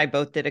 you and I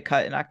both did a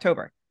cut in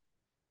October.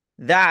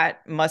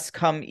 That must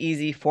come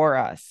easy for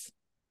us.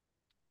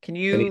 Can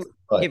you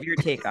give your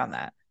take on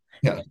that?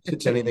 Yeah,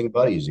 it's anything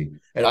but easy.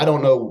 And I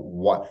don't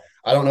know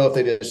if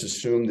they just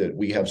assume that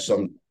we have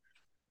some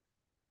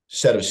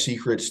set of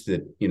secrets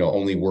that,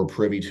 only we're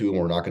privy to and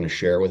we're not going to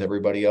share with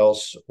everybody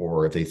else,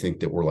 or if they think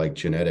that we're like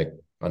genetic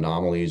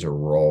anomalies or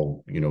we're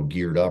all,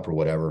 geared up or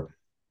whatever.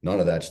 None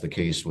of that's the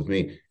case with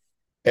me.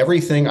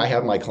 Everything I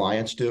have my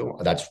clients do,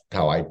 that's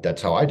how I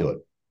do it.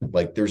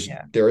 Like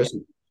there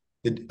isn't,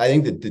 I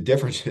think that the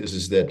difference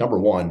is that number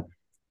one,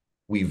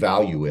 we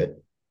value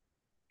it.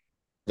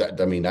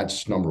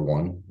 That's number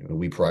one.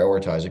 We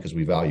prioritize it because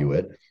we value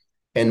it.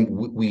 And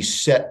we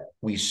set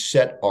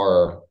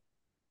our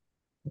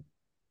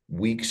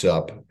weeks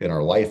up and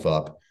our life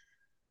up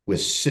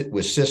with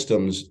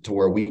systems to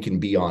where we can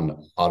be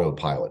on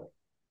autopilot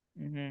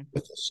with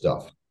this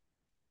stuff.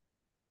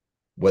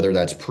 Whether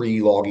that's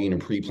pre-logging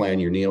and pre-planning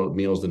your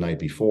meals the night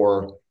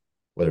before,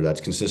 whether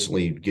that's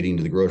consistently getting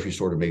to the grocery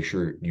store to make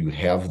sure you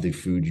have the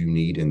food you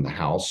need in the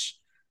house,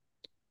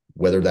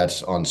 whether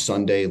that's on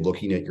Sunday,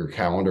 looking at your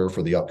calendar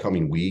for the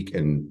upcoming week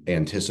and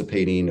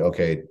anticipating,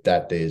 okay,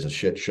 that day is a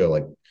shit show.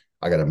 Like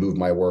I got to move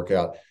my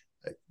workout.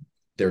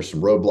 There's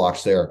some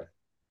roadblocks there.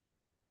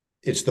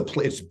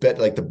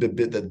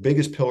 The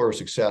biggest pillar of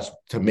success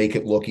to make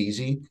it look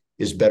easy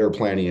is better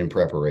planning and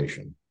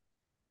preparation.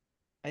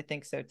 I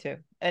think so too.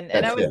 And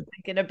I That's was it.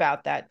 thinking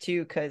about that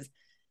too, because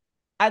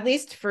at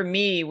least for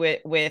me,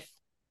 with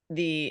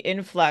the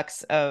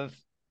influx of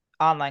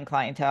online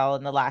clientele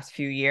in the last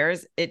few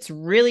years, it's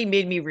really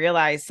made me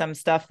realize some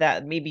stuff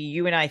that maybe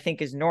you and I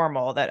think is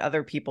normal that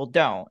other people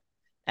don't.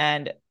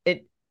 And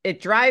it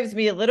drives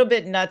me a little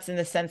bit nuts in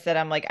the sense that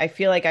I'm like, I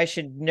feel like I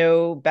should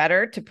know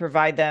better to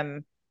provide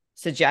them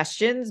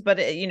suggestions, but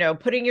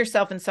putting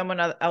yourself in someone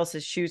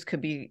else's shoes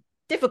could be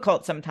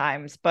difficult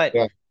sometimes. But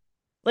Yeah.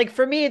 like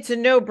for me, it's a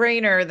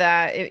no-brainer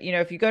that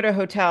if you go to a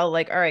hotel,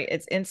 like, all right,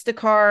 it's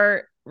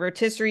Instacart,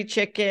 rotisserie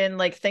chicken,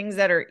 like things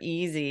that are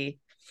easy,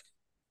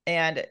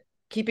 and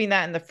keeping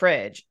that in the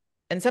fridge.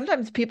 And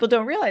sometimes people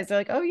don't realize, they're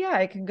like, oh yeah,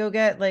 I can go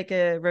get like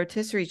a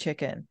rotisserie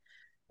chicken.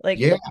 Like,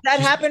 Yeah. did that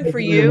Just happen because for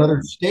you're in you?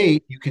 another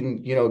state, you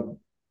can,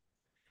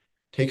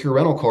 take your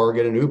rental car,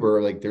 get an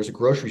Uber. Like there's a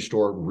grocery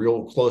store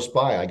real close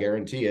by. I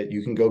guarantee it.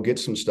 You can go get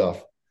some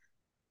stuff,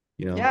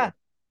 you know. Yeah.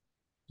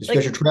 Just because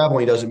Like, you're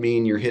traveling doesn't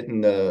mean you're hitting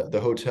the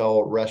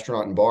hotel,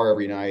 restaurant, and bar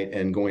every night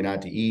and going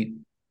out to eat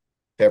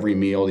every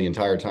meal the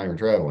entire time you're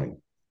traveling.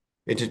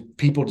 It just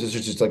people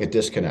just like a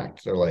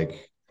disconnect. They're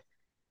like,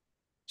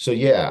 so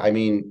yeah, I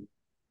mean,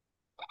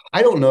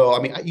 I don't know.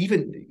 I mean,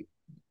 even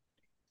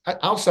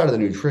outside of the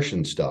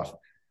nutrition stuff,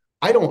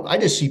 I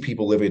just see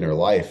people living their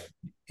life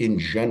in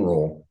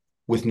general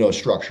with no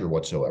structure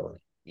whatsoever.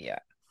 yeah.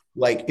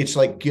 Like it's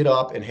like get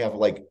up and have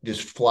like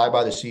just fly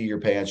by the seat of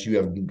your pants. You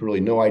have really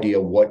no idea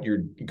what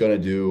you're gonna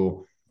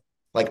do.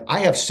 Like I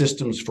have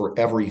systems for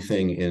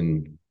everything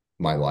in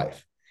my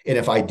life. And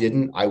if I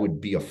didn't, I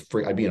would be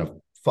I'd be in a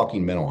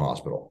fucking mental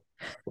hospital.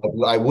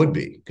 I would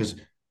be because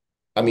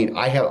I mean,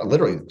 I have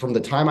literally from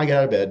the time I get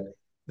out of bed,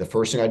 the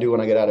first thing I do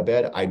when I get out of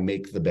bed, I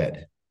make the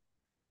bed.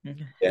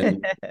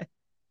 And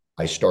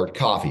I start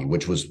coffee,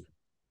 which was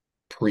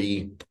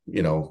pre,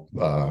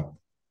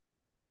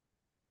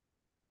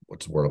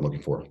 what's the word I'm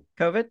looking for?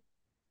 COVID.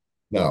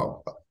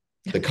 No,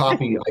 the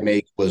coffee I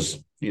make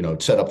was,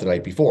 set up the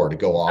night before to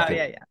go Oh off at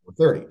yeah, yeah.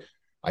 30.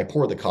 I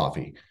pour the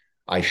coffee.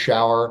 I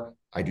shower.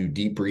 I do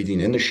deep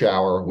breathing in the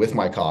shower with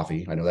my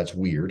coffee. I know that's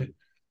weird.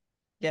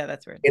 Yeah,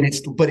 that's weird. And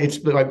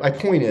but my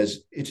point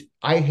is,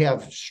 I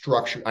have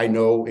structure. I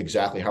know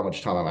exactly how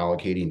much time I'm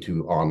allocating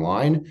to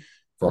online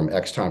from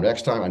X time to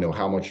X time. I know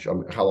how long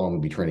I'm going to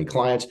be training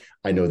clients.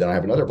 I know that I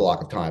have another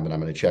block of time that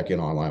I'm going to check in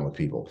online with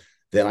people.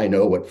 Then I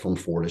know what from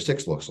 4 to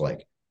 6 looks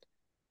like.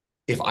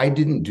 If I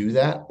didn't do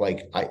that,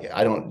 like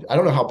I don't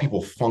know how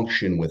people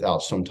function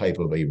without some type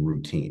of a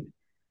routine,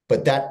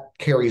 but that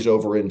carries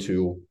over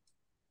into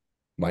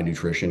my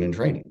nutrition and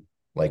training.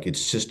 Like it's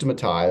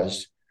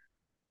systematized,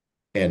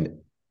 and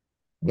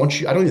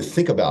I don't even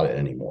think about it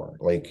anymore.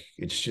 Like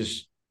it's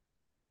just,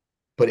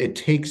 but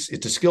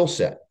it's a skill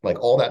set. Like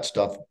all that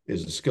stuff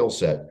is a skill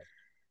set,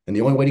 and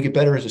the only way to get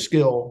better as a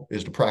skill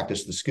is to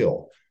practice the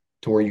skill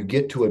to where you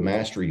get to a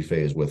mastery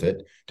phase with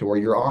it, to where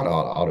you're on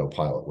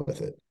autopilot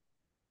with it.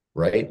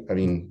 Right? I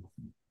mean,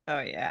 Oh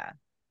yeah.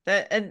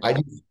 That and I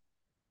just,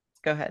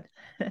 go ahead.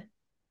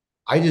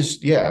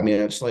 yeah. I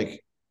mean, it's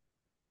like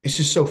it's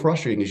just so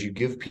frustrating as you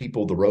give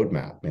people the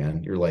roadmap,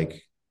 man. You're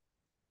like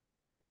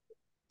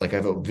I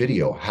have a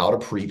video how to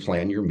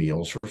pre-plan your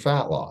meals for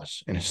fat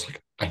loss, and it's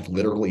like I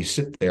literally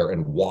sit there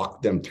and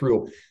walk them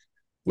through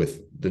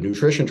with the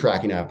nutrition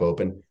tracking app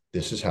open.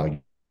 This is how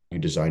you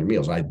design your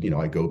meals. I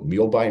go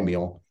meal by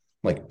meal,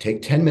 like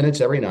take 10 minutes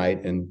every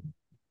night and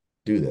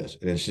do this,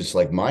 and it's just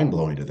like mind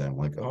blowing to them.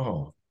 Like,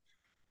 oh,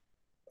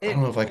 I don't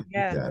It know if I can do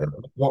yeah. that.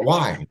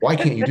 Why? Why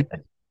can't you do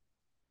that?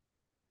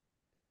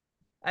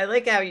 I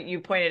like how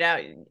you pointed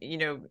out,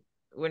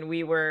 when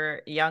we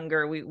were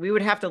younger, we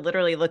would have to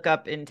literally look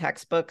up in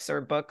textbooks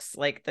or books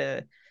like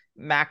the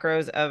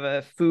macros of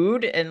a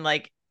food and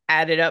like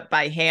add it up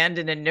by hand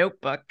in a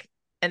notebook.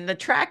 And the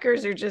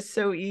trackers are just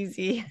so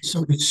easy.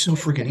 So it's so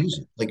freaking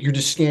easy. Like you're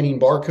just scanning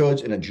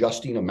barcodes and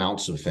adjusting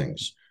amounts of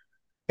things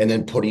and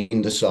then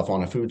putting the stuff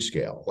on a food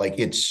scale. Like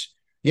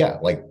yeah,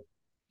 like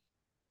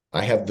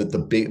I have the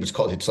big,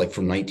 it's like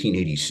from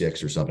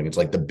 1986 or something. It's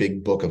like the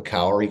big book of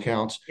calorie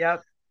counts.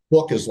 Yep.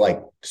 Book is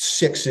like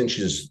 6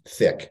 inches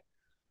thick.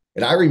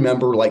 And I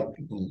remember like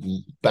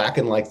back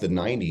in like the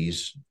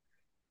 90s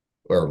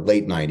or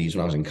late 90s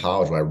when I was in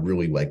college, when I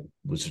really like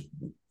was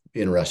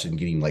interested in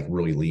getting like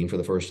really lean for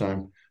the first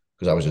time.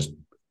 Cause I was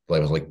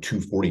like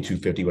 240,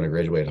 250 when I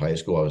graduated high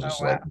school. I was Oh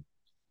just wow. like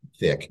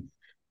thick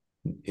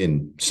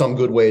in some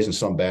good ways and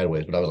some bad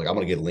ways, but I was like, I'm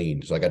going to get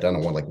lean. So I got down to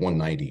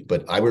 190,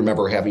 but I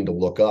remember having to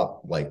look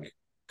up like,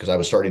 cause I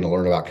was starting to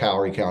learn about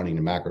calorie counting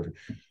and macro.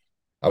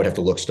 I would have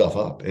to look stuff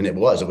up, and it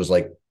was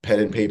like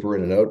pen and paper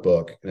in a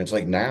notebook. And it's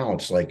like, now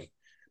it's like,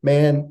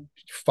 man,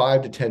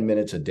 5 to 10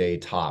 minutes a day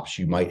tops.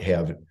 You might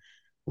have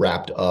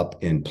wrapped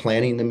up in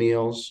planning the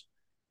meals,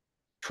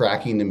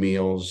 tracking the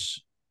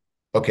meals.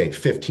 Okay.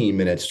 15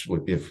 minutes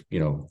if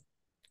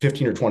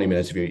 15 or 20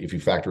 minutes if you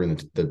factor in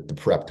the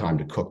prep time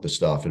to cook the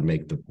stuff and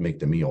make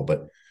the meal.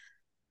 But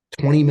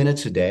 20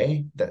 minutes a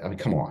day, I mean,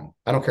 come on.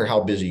 I don't care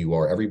how busy you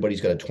are.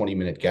 Everybody's got a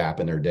 20-minute gap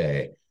in their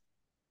day,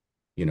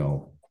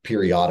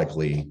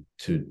 periodically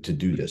to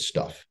do this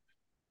stuff.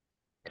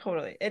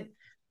 Totally.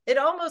 it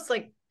almost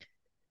like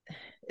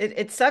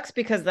it sucks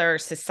because their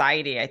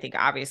society, I think,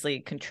 obviously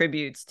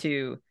contributes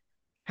to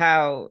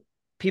how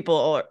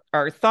people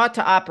are thought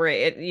to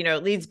operate.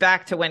 It leads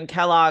back to when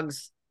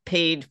Kellogg's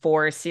paid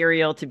for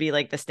cereal to be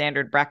like the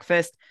standard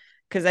breakfast.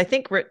 Because I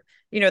think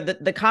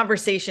the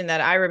conversation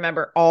that I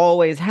remember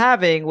always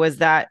having was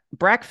that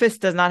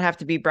breakfast does not have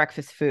to be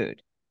breakfast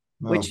food,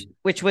 Well,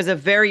 which was a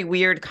very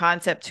weird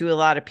concept to a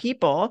lot of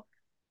people.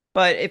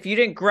 But if you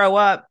didn't grow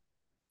up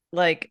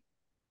like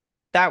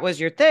that was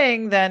your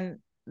thing,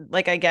 then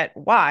like I get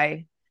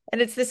why.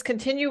 And it's this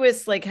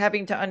continuous like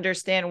having to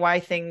understand why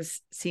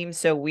things seem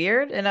so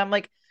weird. And I'm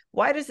like,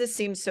 why does this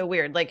seem so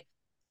weird? Like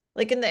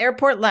in the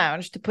airport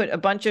lounge to put a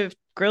bunch of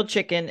grilled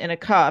chicken in a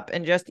cup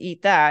and just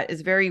eat that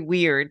is very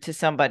weird to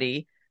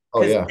somebody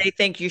oh because yeah. they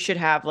think you should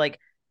have like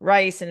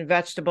rice and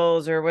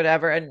vegetables or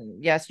whatever.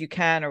 And yes, you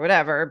can or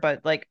whatever,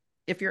 but like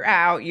if you're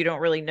out, you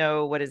don't really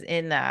know what is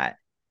in that.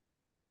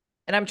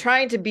 And I'm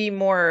trying to be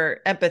more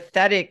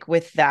empathetic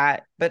with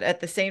that, but at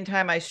the same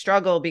time I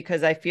struggle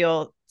because I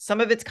feel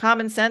some of it's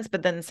common sense,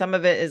 but then some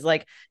of it is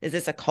like, is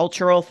this a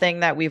cultural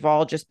thing that we've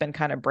all just been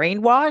kind of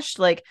brainwashed?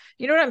 Like,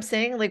 you know what I'm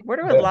saying? Like, where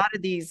do a Yeah. lot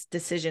of these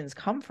decisions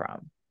come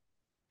from?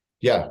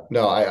 Yeah,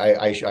 no,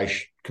 I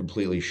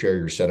completely share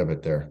your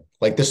sentiment there.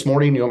 Like this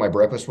morning, what my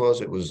breakfast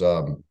was? It was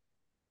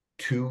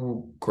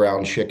two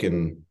ground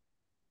chicken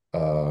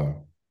uh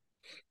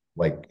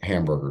like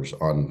hamburgers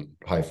on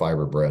high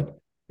fiber bread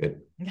at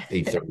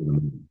 8:30 in the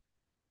morning.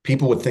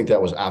 People would think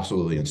that was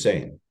absolutely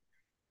insane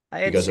I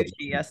had because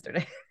sushi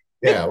yesterday.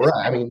 yeah,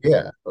 right. I mean,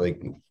 yeah,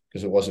 like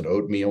because it wasn't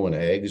oatmeal and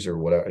eggs or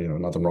whatever,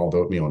 nothing wrong with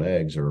oatmeal and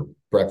eggs or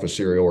breakfast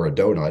cereal or a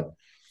donut.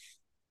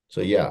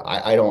 So yeah,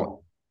 I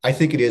don't I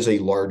think it is a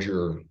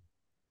larger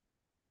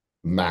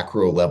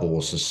macro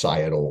level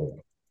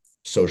societal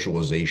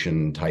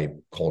socialization type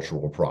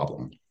cultural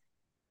problem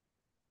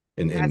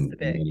It has to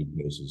in be many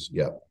cases.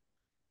 Yeah.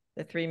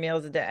 the 3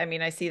 meals a day. I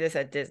mean, I see this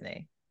at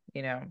Disney,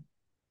 you know,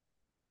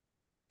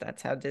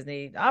 that's how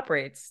Disney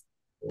operates.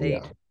 Oh, They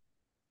yeah.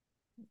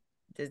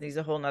 Disney's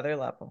a whole nother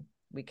level.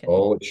 We can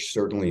Oh, it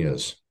certainly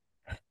is.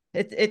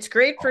 it's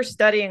great for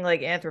studying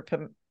like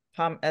Anthropology.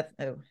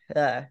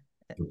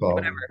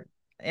 whatever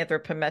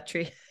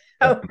anthropometry,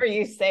 Yeah. however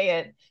you say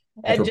it,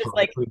 and just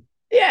like Anthropology.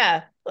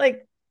 yeah,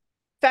 like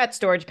fat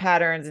storage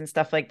patterns and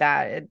stuff like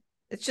that.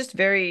 It's just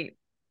very.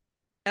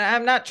 And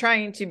I'm not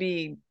trying to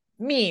be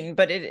mean,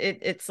 but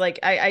it's like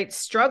I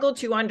struggle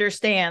to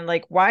understand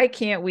like why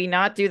can't we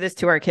not do this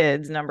to our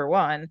kids? Number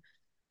one,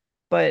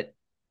 but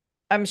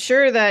I'm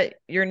sure that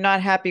you're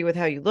not happy with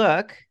how you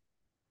look,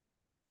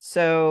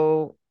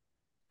 so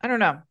I don't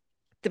know.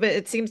 But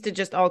it seems to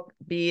just all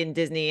be in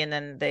Disney. And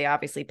then they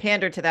obviously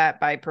pander to that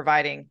by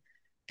providing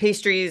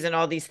pastries and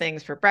all these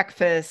things for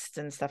breakfast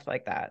and stuff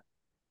like that.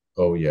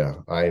 Oh yeah.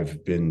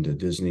 I've been to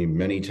Disney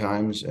many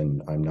times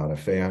and I'm not a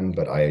fan,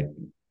 but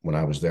when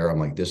I was there, I'm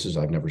like,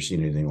 I've never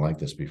seen anything like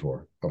this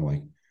before. I'm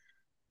like,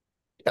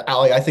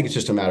 Allie, I think it's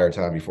just a matter of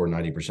time before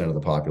 90% of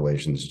the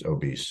population's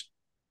obese.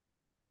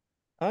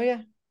 Oh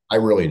yeah. I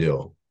really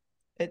do.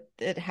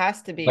 It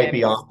has to be. Might I be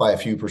mean, off by a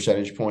few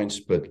percentage points,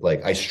 but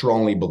like I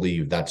strongly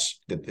believe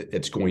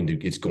it's going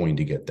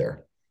to get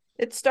there.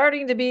 it's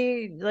starting to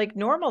be like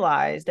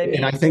normalized. I And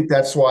mean, I think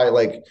that's why,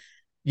 like,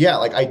 yeah,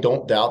 like I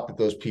don't doubt that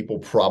those people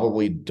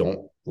probably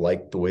don't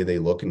like the way they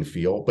look and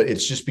feel, but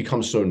it's just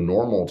become so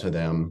normal to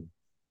them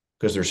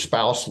because their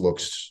spouse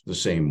looks the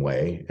same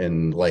way.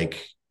 And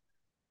like,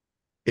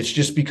 it's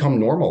just become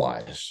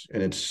normalized.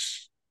 And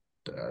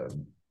uh,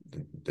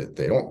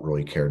 they don't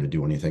really care to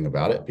do anything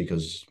about it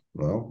because,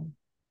 well,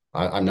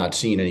 I'm not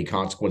seeing any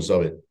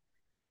consequences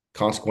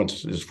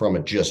from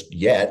it just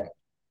yet.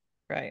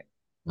 right.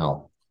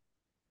 Now,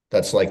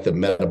 that's like the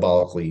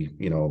metabolically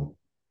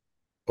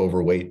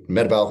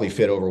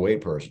fit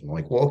overweight person.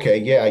 Like, well, okay,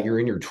 yeah, you're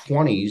in your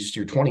 20s,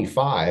 you're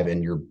 25,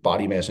 and your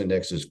body mass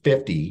index is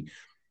 50,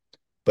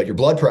 but your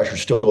blood pressure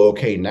is still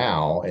okay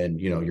now, and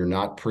you're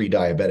not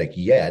pre-diabetic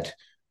yet.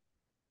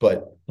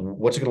 But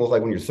what's it going to look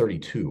like when you're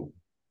 32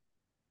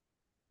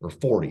 or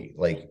 40?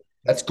 Like,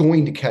 that's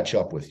going to catch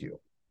up with you.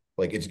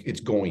 Like,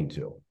 it's going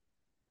to.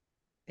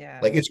 Yeah.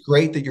 Like, it's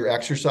great that you're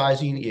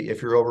exercising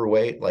if you're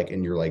overweight, like,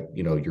 and you're like,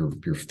 you're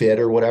fit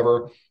or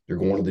whatever. You're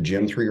going to the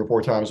gym 3 or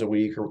 4 times a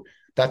week, or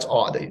that's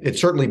odd.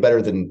 It's certainly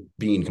better than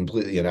being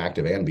completely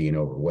inactive and being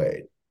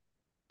overweight.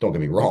 Don't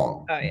get me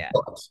wrong. Oh yeah.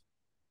 But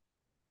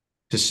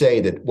to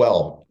say that,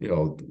 well,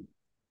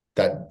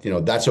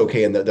 that's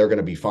okay and that they're going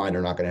to be fine,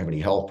 they're not going to have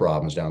any health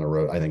problems down the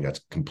road, I think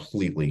that's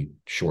completely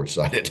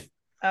short-sighted.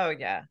 Oh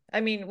yeah.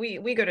 I mean,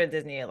 we go to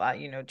Disney a lot.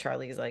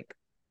 Charlie's like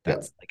Yeah.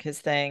 that's like his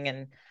thing.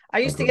 And I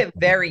used to get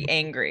very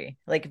angry,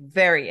 like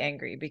very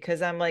angry,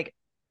 because I'm like,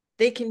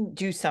 they can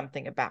do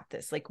something about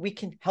this. Like we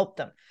can help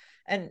them.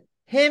 And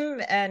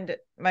him and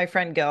my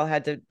friend Gil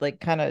had to like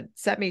kind of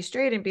set me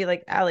straight and be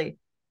like, Allie,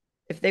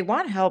 if they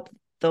want help,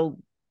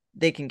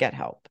 they can get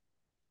help.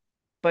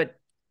 But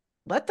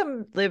let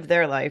them live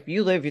their life.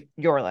 You live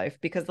your life,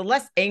 because the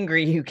less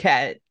angry you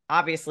get,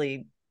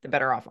 obviously, the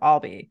better off I'll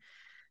be.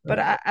 But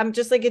I'm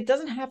just like, it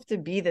doesn't have to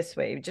be this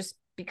way. Just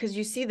because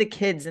you see the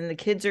kids and the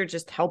kids are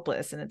just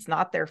helpless and it's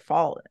not their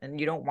fault. And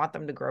you don't want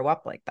them to grow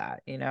up like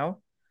that, you know?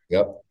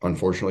 Yep.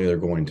 Unfortunately, they're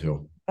going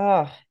to.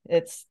 Oh,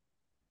 it's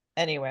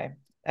anyway.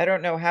 I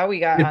don't know how we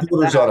got It onto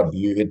borders that. on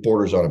abuse. It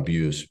borders on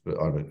abuse.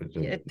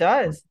 It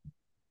does.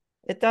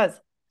 It does.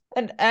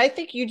 And I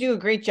think you do a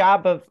great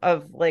job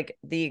of like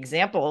the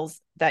examples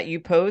that you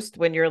post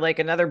when you're like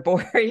another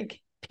boring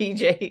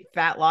PJ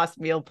fat loss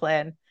meal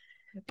plan.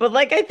 But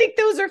like I think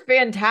those are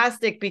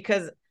fantastic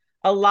because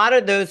a lot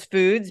of those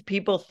foods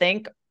people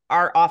think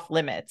are off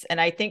limits.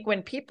 And I think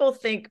when people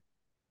think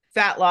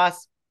fat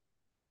loss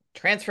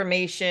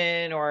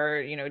transformation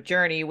or, you know,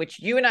 journey, which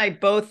you and I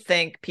both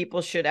think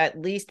people should at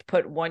least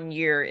put 1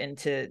 year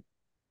into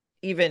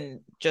even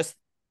just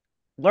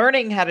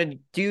learning how to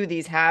do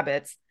these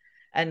habits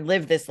and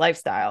live this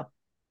lifestyle,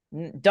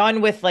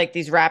 done with like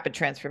these rapid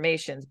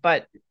transformations.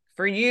 But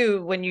for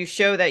you, when you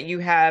show that you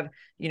have,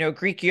 you know,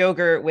 Greek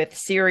yogurt with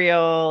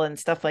cereal and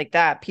stuff like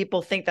that,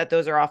 people think that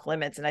those are off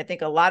limits. And I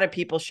think a lot of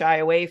people shy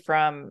away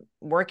from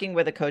working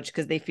with a coach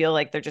because they feel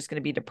like they're just going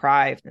to be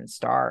deprived and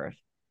starved.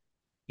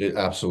 It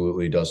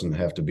absolutely doesn't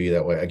have to be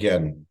that way.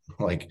 Again,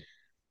 like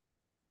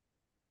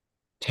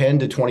 10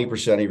 to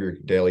 20% of your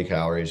daily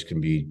calories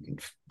can be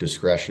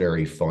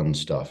discretionary fun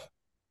stuff.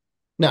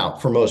 Now,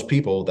 for most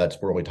people,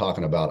 we're only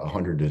talking about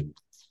 100 to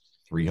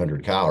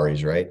 300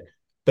 calories, right?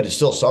 But it's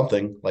still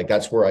something. Like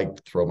that's where I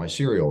throw my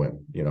cereal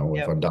in, you know,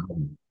 if I'm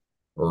dying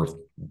or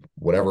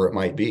whatever it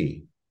might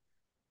be.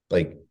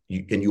 Like,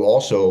 you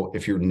also,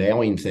 if you're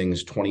nailing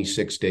things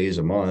 26 days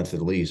a month,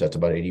 at least that's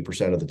about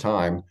 80% of the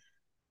time.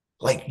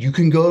 Like you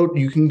can go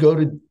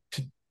to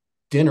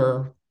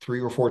dinner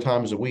 3 or 4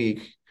 times a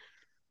week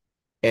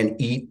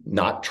and eat,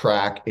 not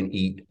track, and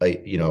eat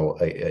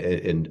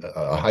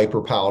a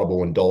hyper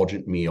palatable,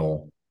 indulgent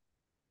meal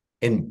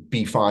and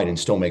be fine and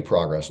still make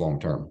progress long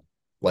term.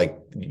 Like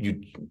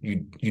you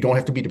don't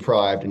have to be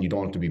deprived and you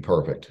don't have to be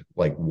perfect,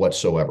 like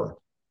whatsoever.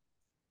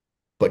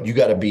 But you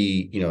got to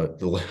be, you know,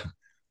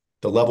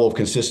 the level of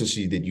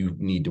consistency that you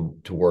need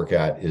to work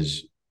at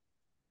is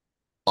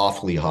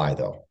awfully high,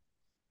 though.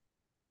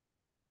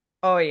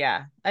 Oh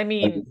yeah. I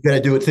mean, you got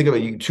to do it. Think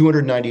about it,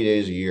 290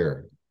 days a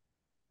year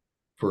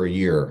for a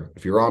year.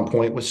 If you're on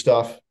point with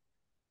stuff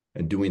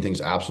and doing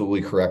things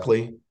absolutely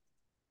correctly,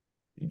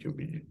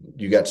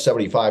 you got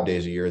 75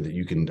 days a year that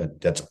you can,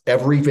 that's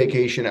every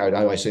vacation.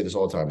 I say this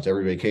all the time. It's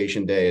every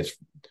vacation day. It's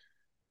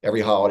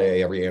every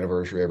holiday, every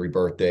anniversary, every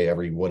birthday,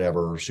 every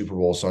whatever, Super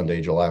Bowl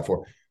Sunday, July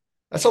 4th.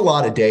 That's a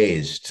lot of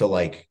days to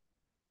like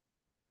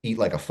eat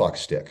like a fuck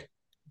stick.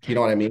 You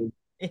know what I mean?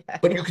 yeah.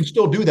 But you can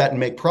still do that and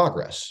make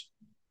progress.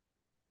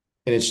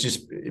 And it's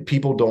just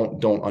people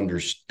don't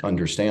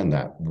understand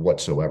that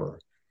whatsoever.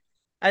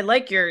 I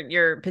like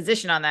your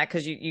position on that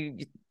because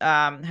you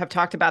have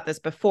talked about this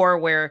before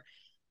where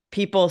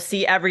people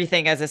see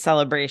everything as a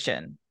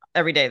celebration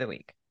every day of the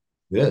week.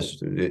 Yes,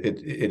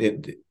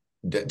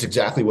 that's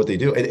exactly what they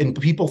do. And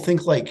people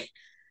think like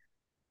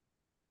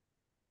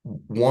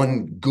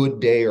one good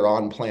day or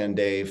on-plan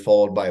day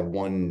followed by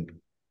one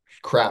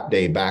crap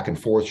day back and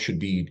forth should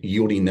be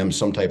yielding them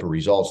some type of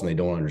results, and they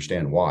don't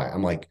understand why.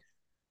 I'm like,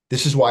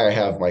 this is why I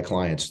have my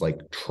clients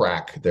like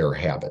track their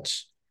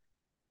habits.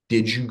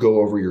 Did you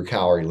go over your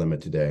calorie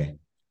limit today?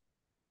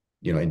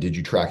 You know, and did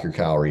you track your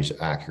calories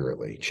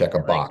accurately? Check a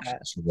box.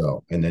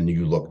 So, and then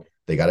you look,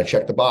 they got to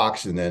check the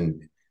box. And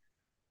then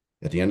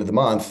at the end of the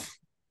month,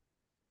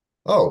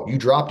 oh, you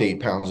dropped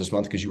 8 pounds this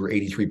month because you were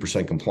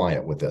 83%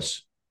 compliant with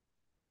this.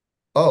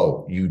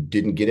 Oh, you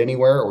didn't get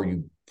anywhere or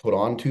you put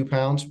on 2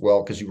 pounds?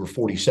 Well, because you were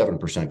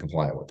 47%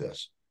 compliant with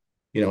this.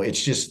 You know,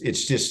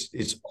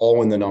 it's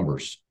all in the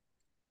numbers.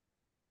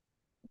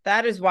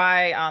 That is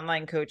why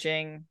online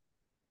coaching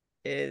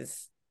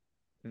is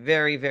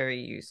very,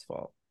 very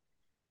useful.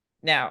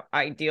 Now,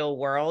 ideal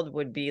world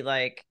would be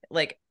like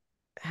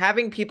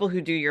having people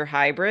who do your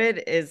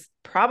hybrid is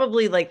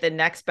probably like the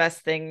next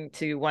best thing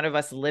to one of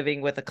us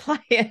living with a client.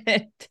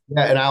 Yeah,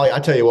 and I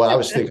tell you what, I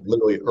was thinking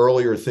literally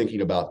earlier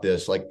thinking about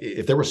this. Like,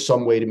 if there was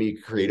some way to me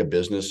to create a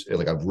business,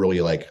 like I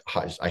really like,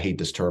 I hate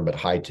this term, but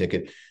high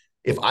ticket.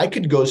 If I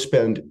could go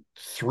spend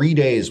 3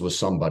 days with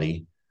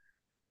somebody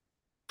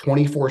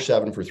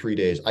 24/7 for 3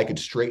 days, I could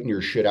straighten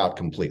your shit out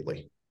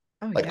completely.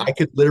 Oh, Like yeah. I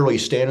could literally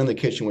stand in the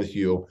kitchen with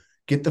you,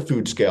 get the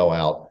food scale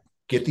out,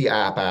 get the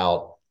app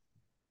out,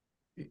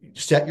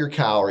 set your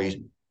calories,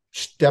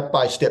 step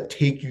by step,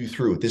 take you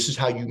through. This is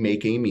how you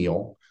make a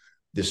meal.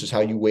 This is how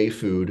you weigh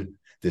food.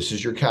 This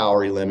is your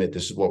calorie limit.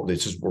 We're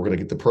going to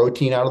get the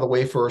protein out of the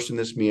way first in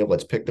this meal.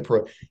 Let's pick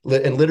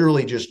and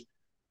literally just,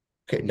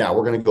 okay, now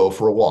we're going to go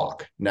for a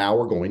walk. Now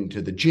we're going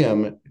to the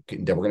gym.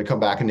 Then we're going to come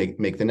back and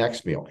make the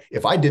next meal.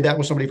 If I did that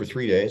with somebody for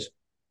 3 days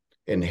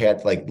and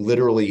had like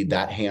literally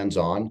that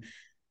hands-on,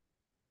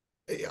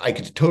 I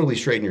could totally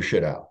straighten your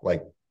shit out.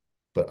 Like,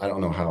 but I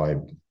don't know how I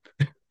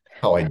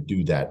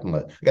do that.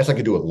 I guess I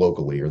could do it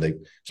locally, or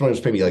somebody was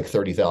paying me like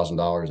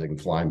 $30,000. They can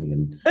fly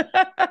me.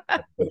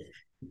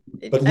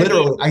 But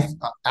literally,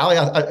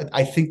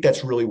 I think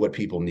that's really what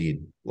people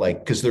need. Like,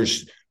 because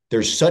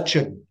there's such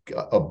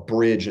a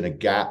bridge and a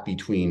gap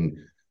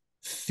between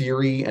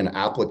theory and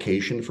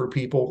application for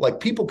people. Like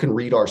people can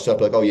read our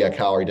stuff like, oh yeah,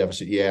 calorie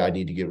deficit. Yeah, I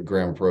need to get a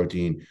gram of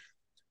protein.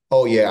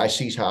 Oh yeah, I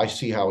see how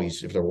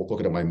he's, if they're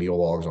looking at my meal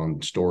logs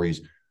on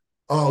stories.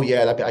 Oh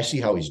yeah, I see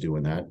how he's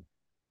doing that.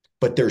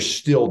 But there's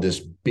still this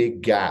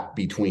big gap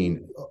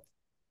between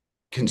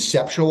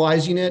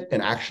conceptualizing it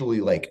and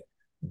actually like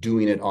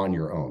doing it on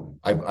your own.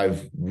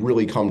 I've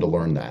really come to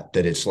learn that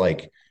it's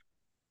like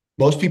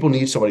most people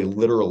need somebody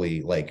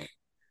literally like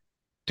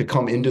to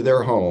come into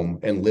their home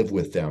and live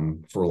with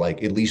them for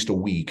like at least a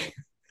week.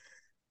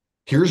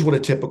 Here's what a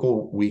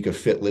typical week of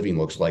fit living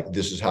looks like.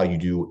 This is how you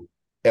do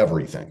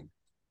everything.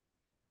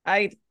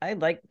 I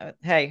like,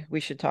 hey, we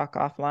should talk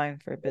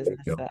offline for a business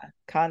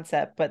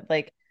concept, but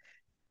like,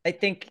 I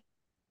think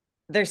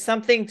there's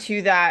something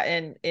to that,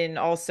 and in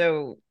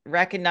also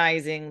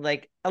recognizing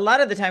like a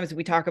lot of the times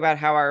we talk about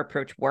how our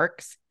approach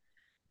works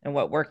and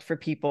what worked for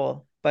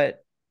people,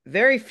 but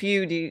very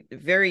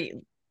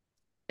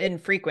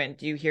infrequent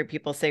do you hear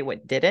people say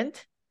what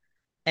didn't.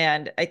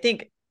 And I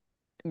think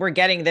we're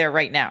getting there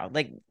right now.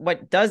 Like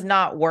what does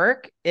not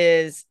work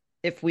is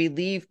if we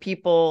leave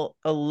people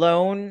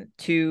alone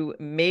to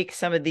make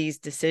some of these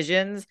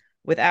decisions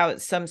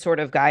without some sort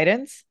of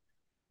guidance.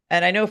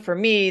 And I know for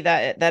me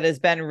that has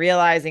been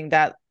realizing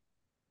that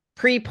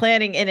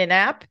pre-planning in an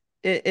app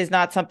is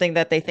not something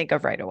that they think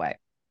of right away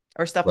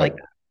or stuff like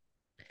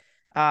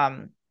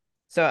that.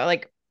 So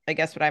like, I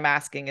guess what I'm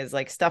asking is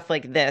like stuff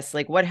like this,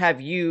 like what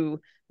have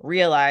you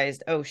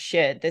realized? Oh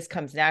shit, this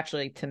comes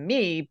naturally to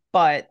me,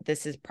 but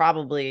this is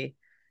probably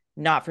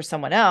not for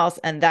someone else.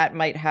 And that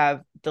might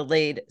have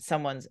delayed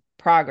someone's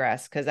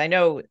progress. Cause I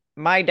know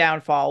my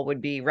downfall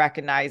would be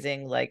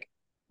recognizing like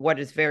what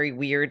is very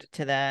weird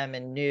to them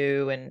and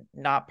new and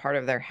not part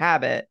of their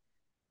habit.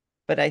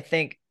 But I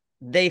think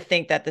they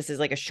think that this is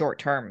like a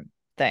short-term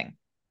thing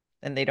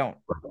and they don't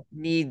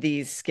need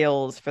these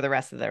skills for the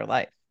rest of their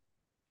life.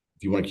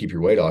 If you want to keep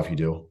your weight off, you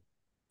do.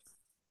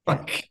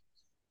 Like,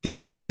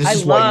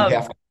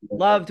 I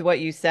loved what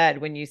you said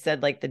when you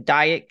said like the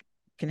diet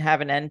can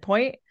have an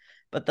endpoint,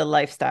 but the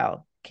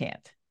lifestyle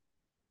can't.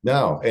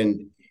 No,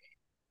 and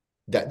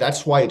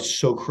that's why it's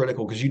so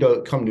critical, because you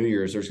know, come New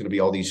Year's, there's going to be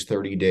all these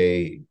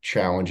 30-day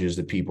challenges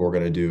that people are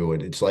going to do,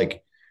 and it's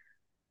like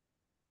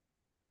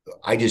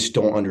I just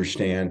don't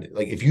understand.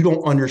 Like, if you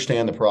don't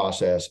understand the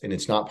process and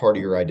it's not part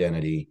of your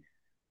identity,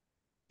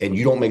 and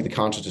you don't make the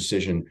conscious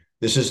decision,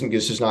 this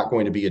is not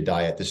going to be a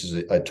diet. This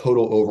is a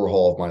total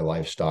overhaul of my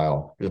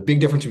lifestyle. There's a big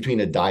difference between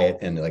a diet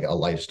and like a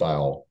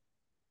lifestyle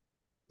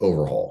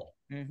overhaul.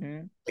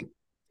 Mm-hmm. Like,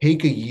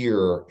 take a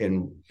year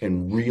and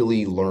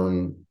really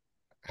learn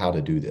how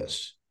to do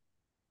this.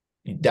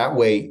 That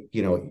way,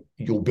 you know,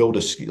 you'll build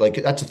a skill. Like,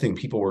 that's the thing.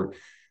 People were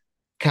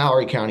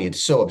calorie counting.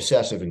 It's so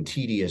obsessive and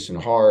tedious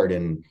and hard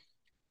and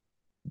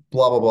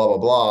blah, blah, blah, blah,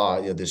 blah.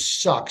 You know, this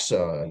sucks.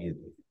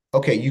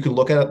 Okay, you can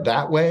look at it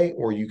that way,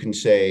 or you can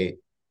say,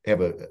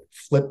 have a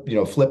flip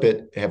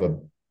it, have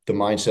the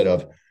mindset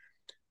of,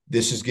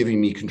 this is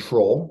giving me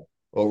control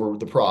over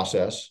the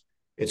process.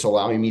 It's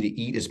allowing me to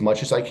eat as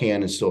much as I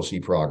can and still see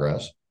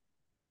progress.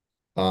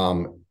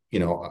 You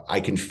know,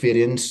 I can fit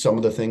in some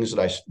of the things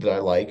that I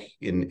like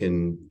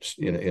in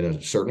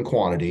a certain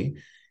quantity,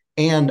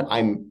 and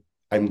I'm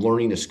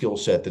learning a skill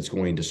set that's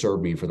going to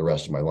serve me for the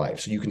rest of my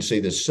life. So you can say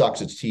this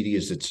sucks, it's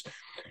tedious,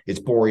 it's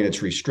boring,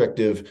 it's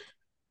restrictive.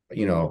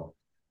 You know,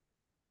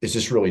 is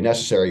this really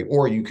necessary?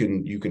 Or you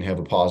can have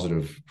a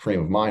positive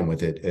frame of mind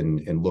with it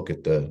and look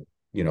at the,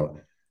 you know,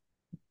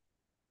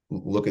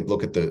 look at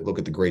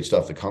the great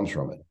stuff that comes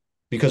from it.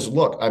 Because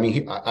look, I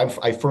mean,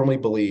 I firmly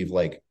believe,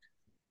 like,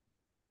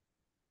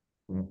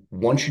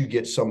 once you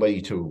get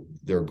somebody to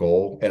their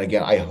goal, and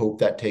again, I hope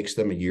that takes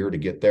them a year to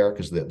get there,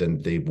 because then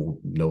they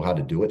will know how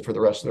to do it for the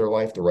rest of their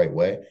life the right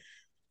way.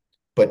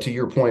 But to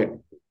your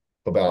point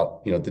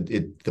about, you know,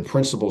 the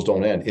principles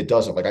don't end. It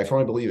doesn't. Like, I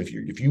firmly believe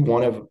if you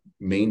want to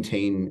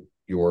maintain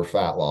your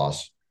fat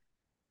loss,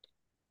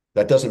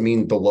 that doesn't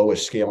mean the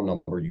lowest scale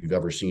number you've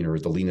ever seen or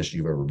the leanest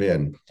you've ever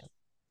been.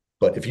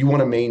 But if you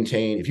want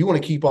to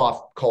keep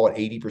off, call it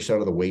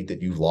 80% of the weight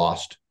that you've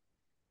lost,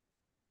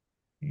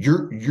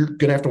 you're going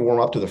to have to warm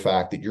up to the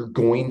fact that you're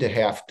going to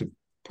have to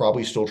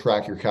probably still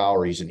track your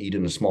calories and eat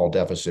in a small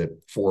deficit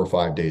 4 or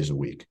 5 days a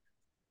week,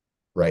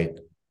 right?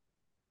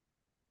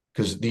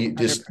 Because the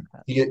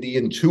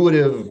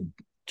intuitive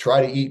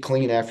try to eat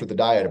clean after the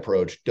diet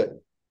approach,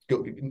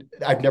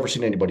 I've never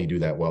seen anybody do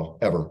that well,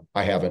 ever.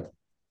 I haven't.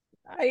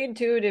 I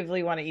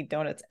intuitively want to eat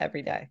donuts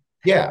every day.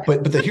 Yeah,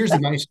 but here's the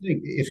nice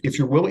thing: if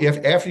you're willing,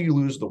 after you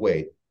lose the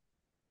weight,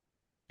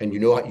 and you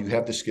know you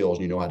have the skills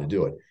and you know how to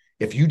do it,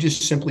 if you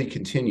just simply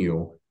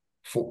continue,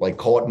 like,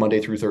 call it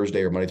Monday through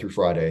Thursday or Monday through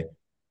Friday,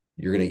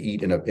 you're going to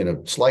eat in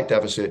a slight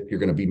deficit. You're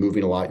going to be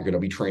moving a lot. You're going to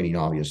be training,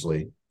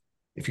 obviously.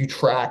 If you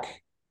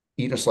track,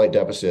 eat in a slight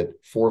deficit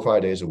 4 or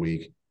 5 days a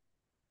week,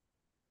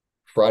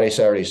 Friday,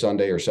 Saturday,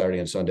 Sunday, or Saturday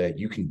and Sunday,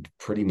 you can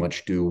pretty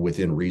much do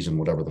within reason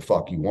whatever the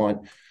fuck you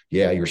want.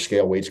 Yeah, your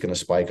scale weight's going to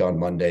spike on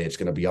Monday. It's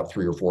going to be up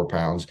 3 or 4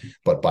 pounds.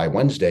 But by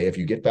Wednesday, if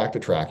you get back to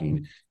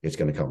tracking, it's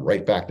going to come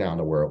right back down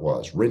to where it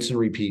was. Rinse and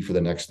repeat for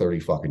the next 30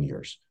 fucking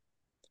years.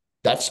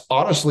 That's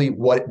honestly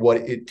what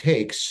it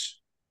takes,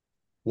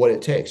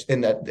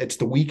 and that it's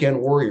the weekend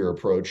warrior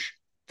approach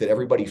that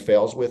everybody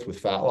fails with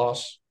fat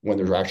loss when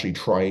they're actually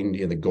trying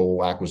in the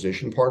goal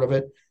acquisition part of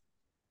it.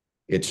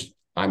 It's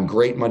I'm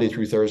great Monday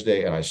through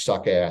Thursday and I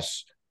suck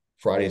ass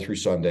Friday through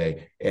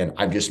Sunday, and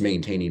I'm just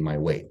maintaining my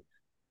weight.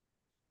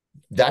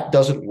 That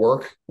doesn't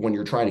work when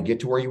you're trying to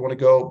get to where you want to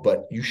go,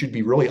 but you should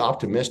be really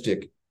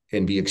optimistic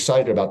and be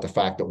excited about the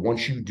fact that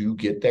once you do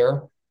get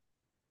there,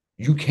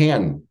 you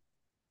can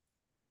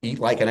eat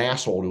like an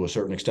asshole to a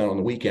certain extent on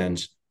the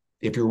weekends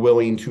if you're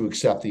willing to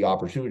accept the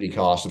opportunity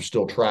cost of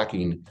still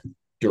tracking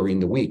during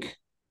the week.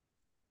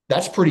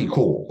 That's pretty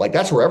cool. Like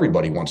that's where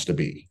everybody wants to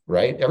be,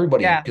 right?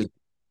 Everybody, Yeah. because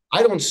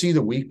I don't see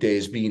the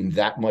weekdays being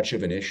that much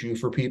of an issue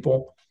for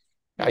people,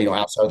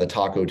 outside of the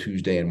Taco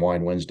Tuesday and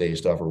Wine Wednesday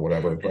stuff or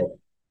whatever. But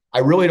I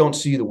really don't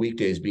see the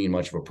weekdays being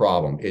much of a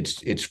problem.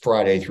 It's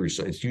Friday through,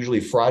 it's usually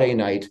Friday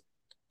night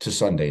to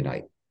Sunday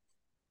night.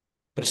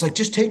 But it's like,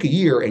 just take a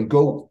year and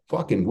go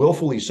fucking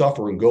willfully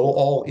suffer and go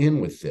all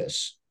in with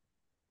this.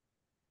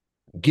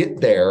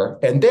 Get there,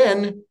 and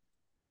then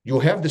you'll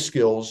have the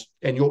skills,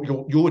 and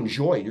you'll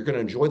enjoy. You're going to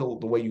enjoy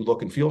the way you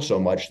look and feel so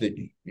much that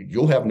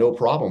you'll have no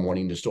problem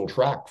wanting to still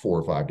track 4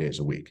 or 5 days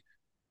a week.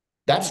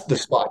 That's the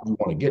spot you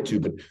want to get to.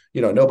 But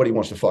nobody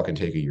wants to fucking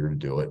take a year to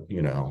do it.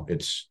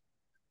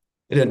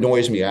 It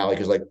annoys me, Allie,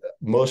 because like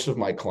most of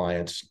my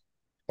clients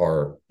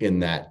are in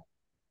that,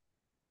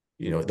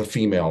 the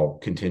female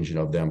contingent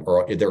of them,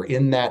 or they're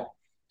in that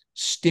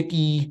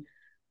sticky,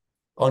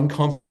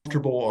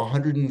 uncomfortable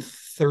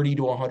 130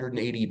 to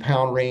 180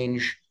 pound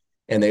range,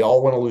 and they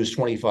all want to lose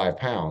 25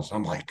 pounds.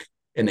 I'm like,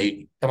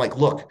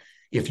 look,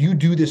 if you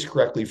do this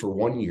correctly for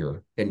 1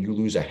 year and you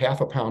lose a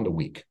half a pound a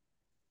week,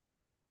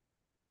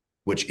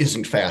 which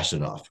isn't fast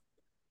enough,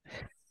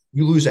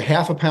 you lose a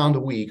half a pound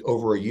a week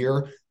over a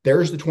year,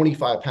 there's the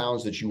 25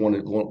 pounds that you want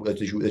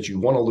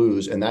to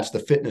lose, and that's the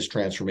fitness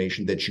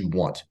transformation that you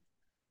want.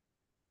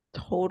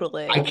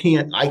 Totally. I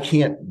can't,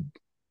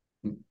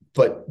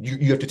 but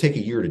you have to take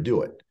a year to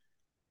do it.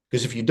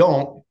 Because if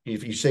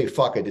you say,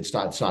 fuck it, it's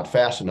not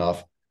fast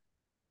enough,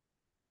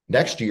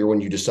 next year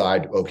when you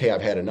decide, okay,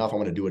 I've had enough, I'm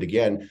going to do it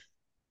again,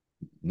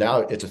 now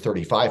it's a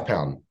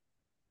 35-pound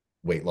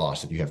weight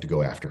loss that you have to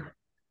go after.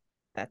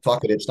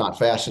 Fuck it, it's not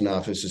fast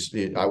enough. It's just,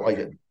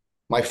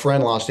 my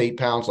friend lost 8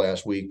 pounds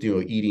last week,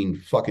 eating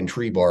fucking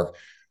tree bark.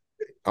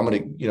 I'm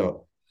going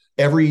to,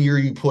 every year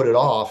you put it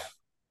off,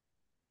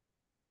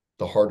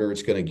 the harder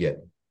it's going to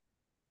get.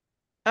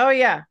 Oh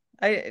yeah.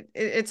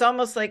 It's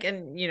almost like,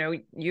 and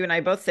you and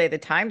I both say the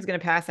time's going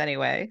to pass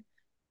anyway.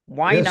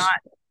 Why not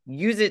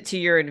use it to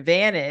your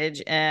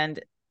advantage? And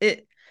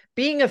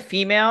being a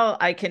female,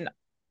 I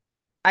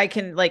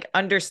can like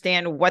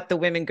understand what the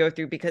women go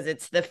through, because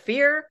it's the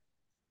fear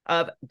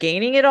of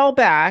gaining it all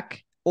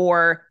back,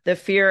 or the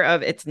fear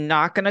of it's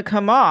not going to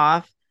come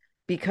off,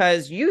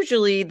 because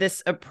usually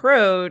this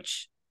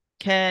approach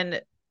can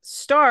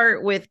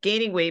start with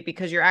gaining weight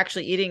because you're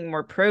actually eating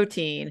more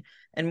protein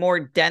and more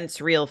dense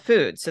real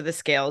food. So the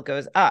scale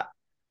goes up.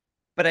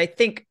 But I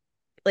think,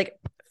 like,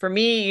 for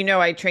me,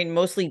 I train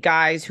mostly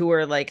guys who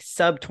are like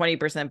sub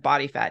 20%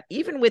 body fat.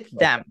 Even with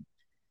them,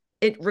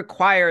 it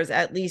requires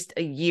at least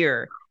a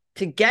year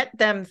to get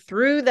them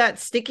through that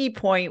sticky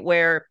point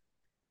where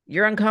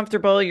you're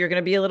uncomfortable, you're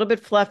going to be a little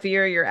bit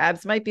fluffier, your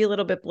abs might be a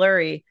little bit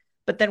blurry.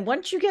 But then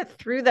once you get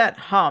through that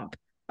hump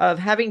of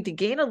having to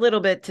gain a little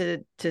bit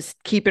to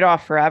keep it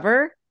off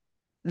forever,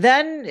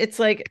 then it's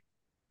like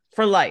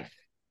for life.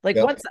 Like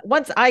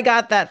once I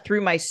got that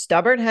through my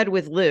stubborn head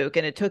with Luke,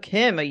 and it took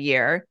him a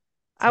year,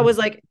 I was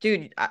like,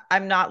 dude,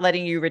 I'm not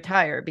letting you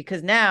retire,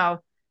 because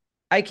now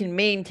I can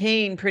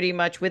maintain pretty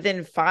much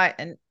within 5,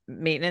 and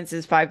maintenance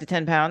is 5 to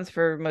 10 pounds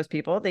for most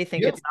people. They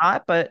think it's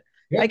not, but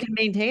I can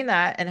maintain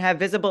that and have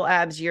visible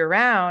abs year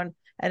round.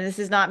 And this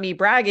is not me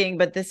bragging,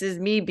 but this is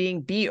me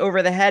being beat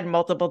over the head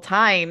multiple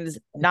times,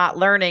 not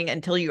learning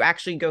until you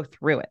actually go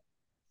through it.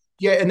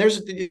 Yeah. And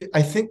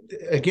I think,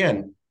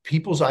 again,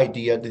 people's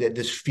idea,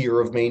 this fear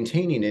of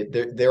maintaining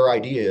it, their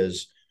idea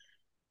is,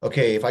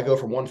 okay, if I go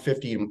from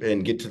 150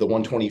 and get to the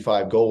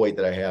 125 goal weight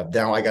that I have,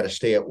 now I got to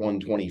stay at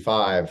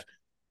 125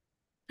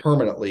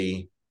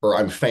 permanently or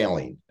I'm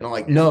failing. And I'm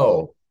like,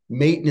 no,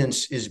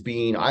 maintenance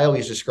I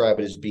always describe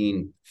it as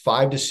being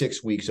 5 to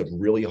 6 weeks of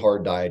really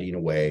hard dieting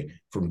away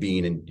from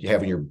being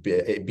at your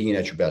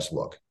best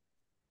look.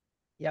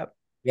 Yep.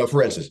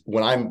 For instance,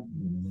 when I'm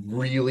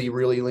really,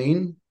 really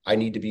lean, I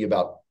need to be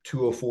about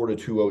 204 to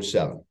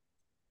 207.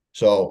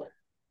 So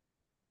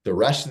the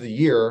rest of the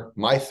year,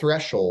 my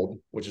threshold,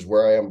 which is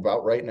where I am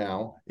about right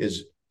now,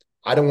 is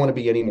I don't want to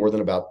be any more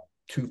than about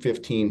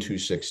 215,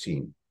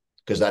 216.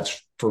 Because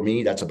that's, for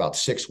me, that's about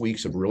 6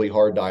 weeks of really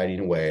hard dieting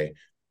away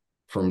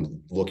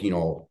from looking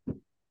all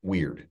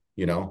weird,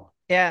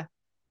 Yeah.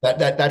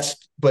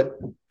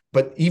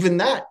 But even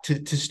that,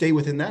 to stay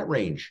within that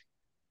range,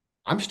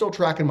 I'm still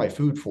tracking my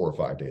food 4 or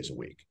 5 days a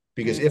week,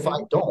 because if I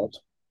don't,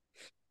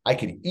 I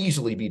could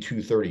easily be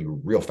 230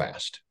 real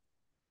fast.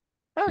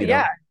 Oh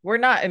yeah. We're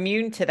not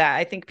immune to that.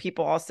 I think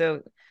people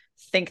also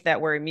think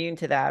that we're immune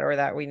to that, or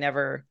that we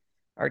never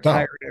are No.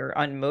 tired or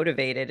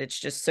unmotivated. It's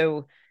just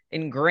so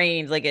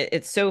ingrained. Like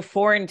it's so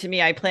foreign to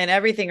me. I plan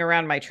everything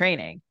around my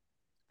training.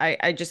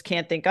 I just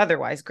can't think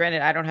otherwise.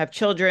 Granted, I don't have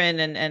children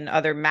and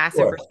other massive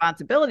Sure.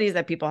 responsibilities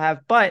that people have,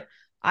 but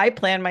I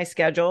plan my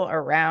schedule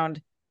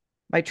around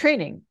my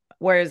training.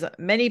 Whereas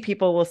many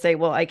people will say,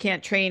 well, I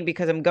can't train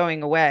because I'm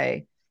going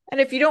away.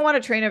 And if you don't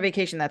want to train on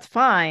vacation, that's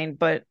fine.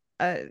 But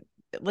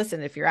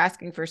listen, if you're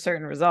asking for a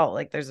certain result,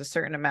 like there's a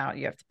certain amount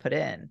you have to put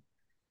in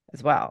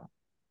as well.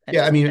 And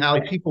Yeah, I just mean,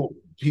 Alec, people,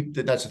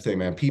 that's the thing,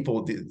 man.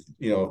 People,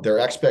 their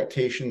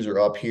expectations are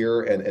up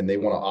here and they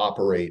want to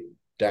operate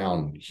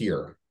down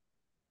here.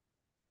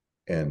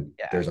 And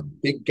yeah. there's a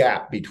big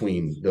gap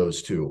between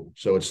those two.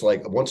 So it's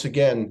like, once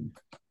again,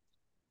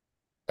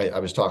 I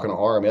was talking to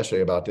RM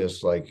yesterday about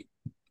this. Like,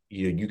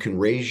 you can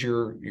raise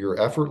your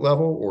effort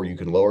level or you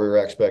can lower your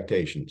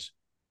expectations,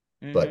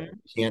 but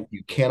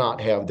you cannot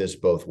have this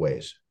both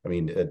ways. I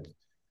mean,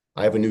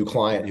 I have a new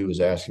client who was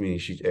asking me,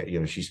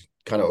 she's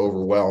kind of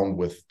overwhelmed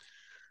with,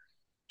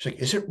 she's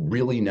like, is it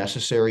really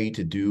necessary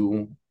to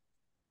do,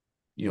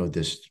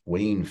 this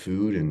weighing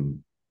food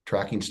and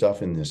tracking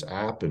stuff in this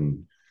app?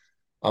 And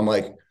I'm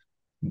like,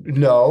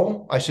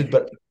 no. I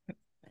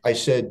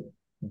said,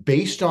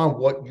 based on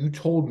what you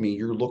told me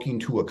you're looking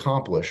to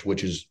accomplish,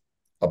 which is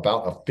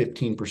about a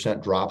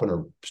 15% drop in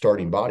her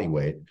starting body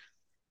weight.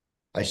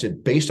 I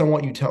said, based on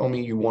what you tell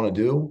me you want to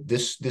do,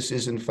 this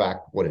is in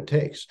fact what it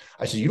takes.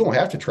 I said, you don't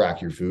have to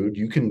track your food.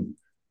 You can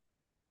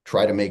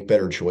try to make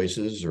better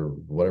choices or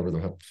whatever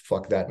the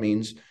fuck that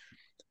means.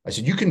 I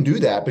said, you can do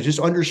that, but just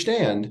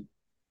understand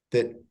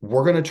that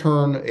we're going to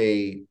turn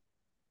a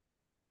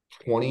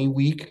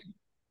 20-week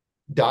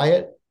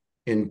diet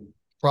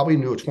probably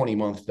into a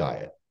 20-month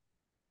diet.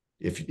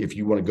 If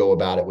you want to go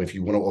about it, if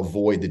you want to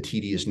avoid the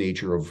tedious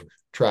nature of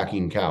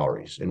tracking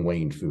calories and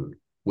weighing food,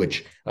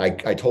 which I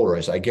told her,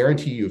 I said, I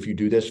guarantee you, if you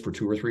do this for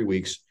 2 or 3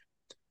 weeks,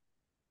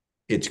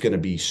 it's going to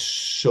be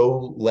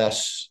so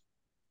less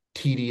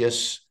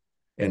tedious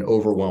and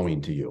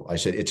overwhelming to you. I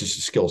said, it's just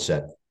a skill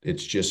set.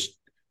 It's just,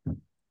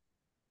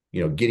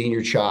 getting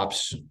your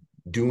chops,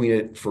 doing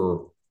it for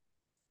a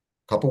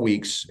couple of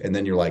weeks. And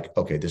then you're like,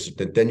 okay,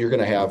 then you're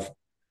going to have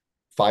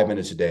 5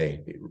 minutes a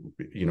day,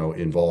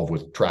 involved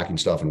with tracking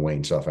stuff and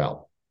weighing stuff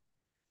out,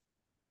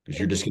 because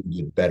you're just going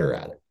to get better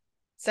at it.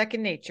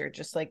 Second nature,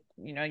 just like,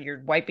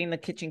 you're wiping the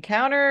kitchen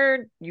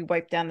counter, you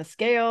wipe down the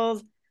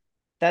scales.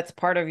 That's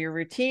part of your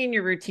routine.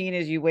 Your routine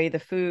is you weigh the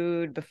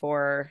food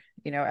before,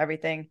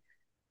 everything.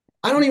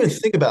 I don't even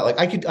think about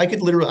I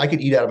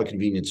could eat out of a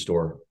convenience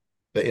store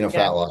in a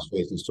fat loss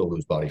phase and still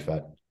lose body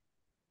fat.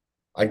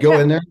 I'd go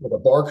in there with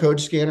a barcode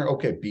scanner.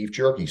 Okay, beef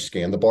jerky,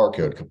 scan the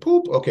barcode.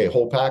 Kapoop. Okay,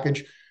 whole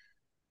package.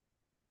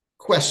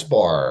 Quest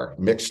bar,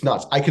 mixed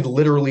nuts. I could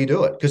literally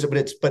do it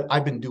but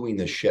I've been doing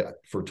this shit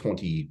for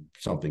 20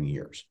 something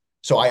years.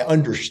 So I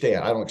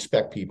understand. I don't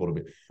expect people to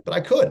be, but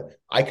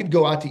I could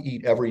go out to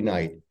eat every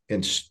night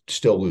and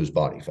still lose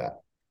body fat.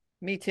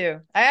 Me too.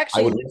 I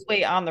actually lose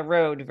weight on the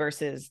road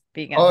versus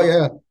being at home.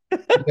 Yeah.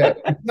 Yeah.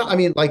 No, I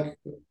mean, okay,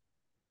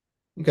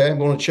 I'm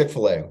going to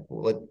Chick-fil-A.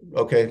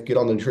 Okay, get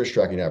on the nutrition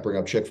tracking app, bring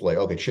up Chick-fil-A.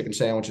 Okay, chicken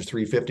sandwich is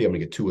 $3.50. I'm going to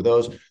get 2 of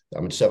those.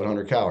 I'm at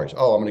 700 calories.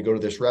 Oh, I'm going to go to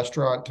this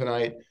restaurant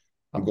tonight.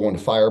 I'm going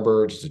to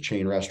Firebirds. It's a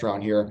chain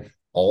restaurant here.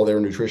 All their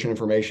nutrition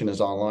information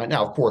is online.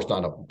 Now, of course,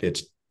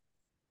 it's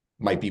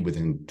might be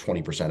within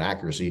 20%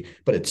 accuracy,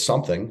 but it's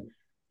something.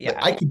 Yeah.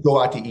 But I could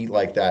go out to eat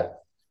like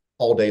that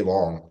all day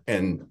long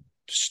and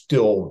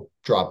still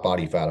drop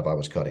body fat if I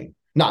was cutting.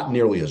 Not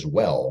nearly as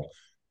well,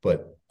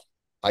 but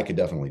I could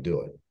definitely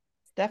do it.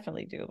 It's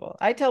definitely doable.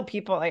 I tell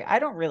people, I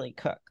don't really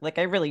cook.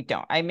 I really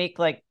don't. I make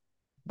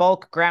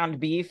bulk ground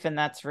beef and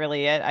that's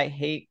really it. I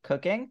hate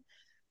cooking.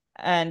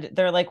 And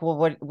they're like, well,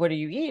 what do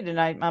you eat? And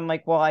I'm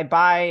like, well,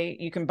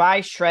 you can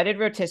buy shredded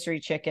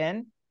rotisserie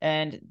chicken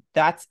and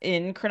that's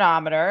in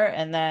Chronometer.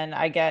 And then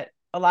I get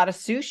a lot of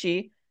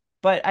sushi,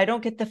 but I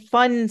don't get the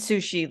fun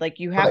sushi. Like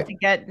you have to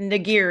get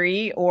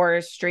nigiri or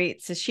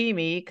straight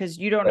sashimi because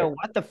you don't know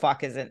what the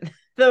fuck is in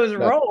those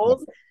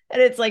rolls.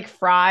 And it's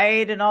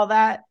fried and all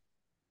that.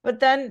 But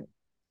then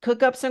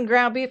cook up some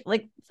ground beef.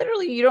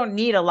 Literally, you don't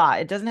need a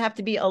lot. It doesn't have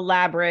to be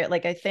elaborate.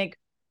 I think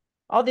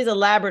all these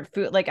elaborate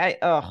food,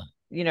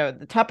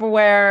 the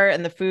Tupperware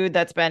and the food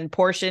that's been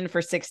portioned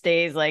for 6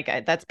 days,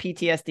 that's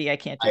PTSD. I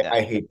can't do that.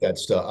 I hate that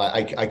stuff.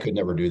 I could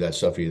never do that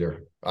stuff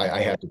either.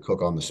 I have to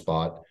cook on the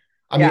spot.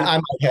 I mean,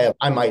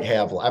 I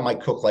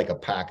might cook a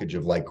package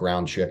of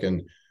ground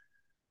chicken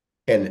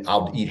and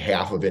I'll eat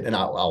half of it and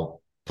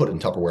I'll put it in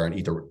Tupperware and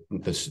eat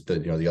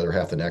the other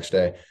half the next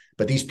day.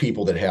 But these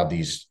people that have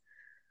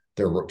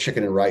their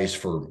chicken and rice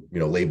for,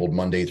 labeled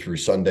Monday through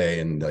Sunday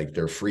and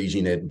they're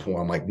freezing it and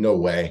I'm like, no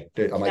way.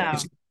 I'm like,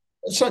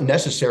 it's not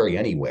necessary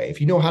anyway.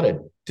 If you know how to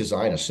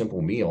design a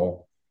simple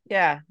meal.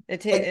 Yeah.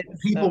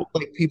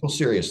 People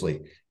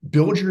seriously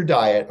build your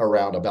diet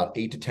around about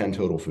 8 to 10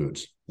 total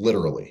foods,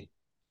 literally.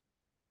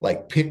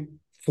 Pick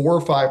 4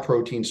 or 5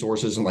 protein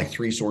sources and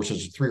 3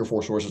 or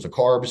 4 sources of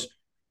carbs,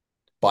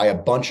 buy a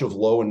bunch of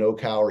low and no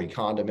calorie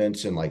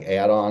condiments and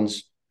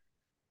add-ons.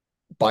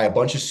 buy a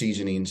bunch of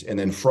seasonings, and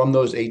then from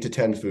those 8 to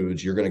 10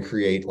 foods, you're going to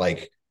create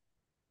like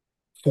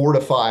 4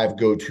 to 5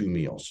 go-to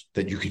meals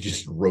that you could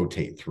just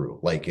rotate through.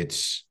 Like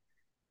it's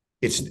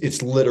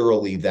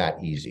literally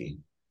that easy.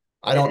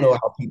 I don't know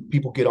how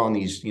people get on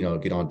these,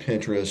 get on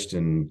Pinterest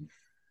and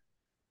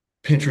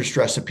Pinterest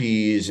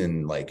recipes,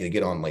 and like they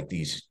get on like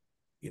these,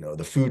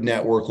 the Food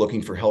Network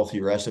looking for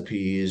healthy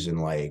recipes,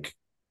 and like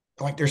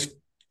there's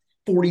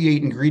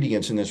 48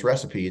 ingredients in this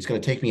recipe. It's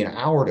going to take me an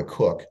hour to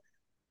cook.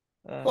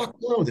 Fuck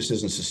no, this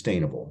isn't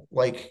sustainable.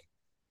 Like,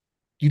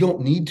 you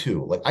don't need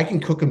to. Like, I can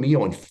cook a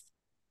meal in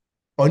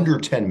under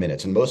 10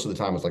 minutes, and most of the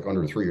time it's like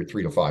under 3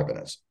 to 5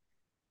 minutes.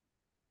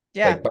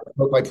 Yeah.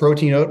 Like my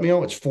protein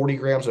oatmeal, it's 40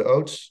 grams of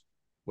oats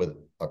with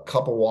a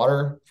cup of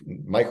water,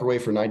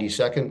 microwave for 90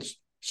 seconds,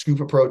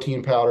 scoop of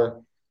protein powder,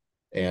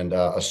 and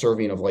a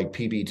serving of like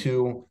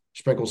PB2,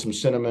 sprinkle some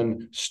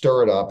cinnamon,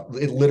 stir it up.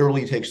 It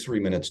literally takes 3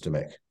 minutes to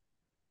make.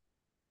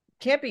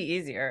 Can't be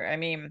easier. I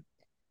mean,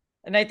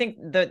 and I think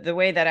the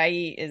way that I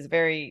eat is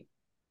very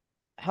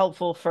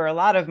helpful for a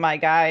lot of my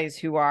guys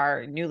who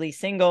are newly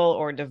single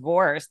or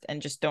divorced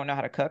and just don't know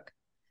how to cook,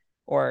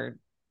 or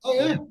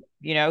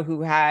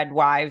who had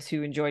wives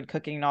who enjoyed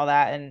cooking and all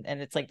that,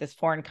 and it's like this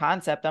foreign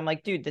concept. I'm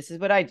like, dude, this is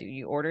what I do.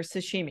 You order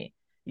sashimi,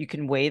 you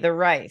can weigh the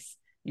rice,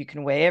 you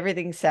can weigh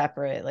everything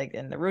separate, like,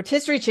 and the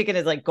rotisserie chicken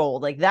is like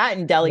gold, like that,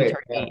 and deli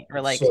turkey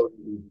are like, so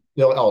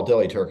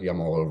deli turkey,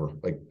 I'm all over.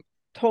 Like,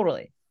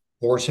 totally.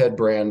 Horsehead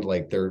brand,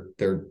 like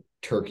their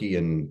turkey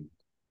and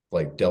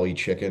like deli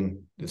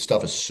chicken, the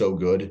stuff is so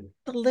good,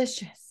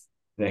 delicious.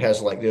 and it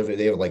has like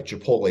they have like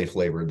Chipotle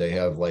flavored, they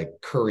have like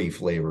curry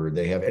flavored,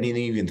 they have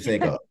anything you can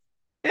think of.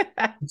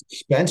 It's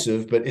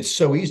expensive, but it's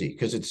so easy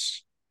because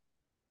it's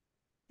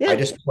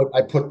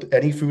I put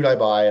any food I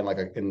buy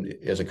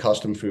as a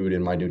custom food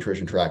in my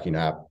nutrition tracking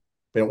app.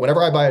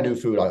 Whenever I buy a new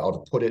food,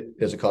 I'll put it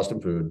as a custom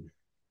food,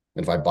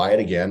 and if I buy it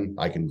again,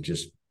 I can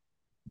just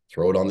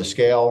throw it on the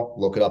scale,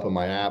 look it up in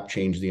my app,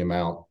 change the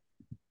amount,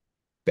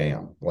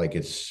 bam. Like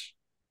it is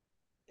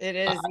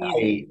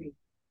easy.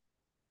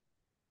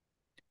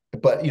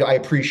 But I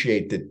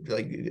appreciate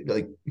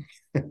that,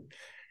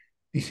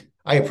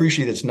 I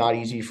appreciate it's not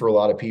easy for a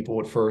lot of people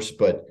at first,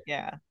 but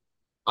yeah,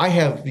 I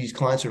have these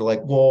clients that are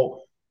like,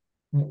 well,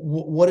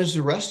 what does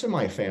the rest of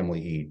my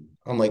family eat?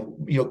 I'm like,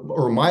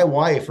 or my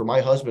wife or my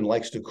husband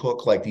likes to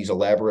cook like these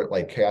elaborate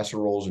like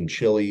casseroles and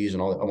chilies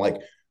and all that.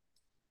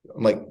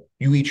 I'm like,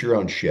 you eat your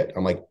own shit.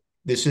 I'm like,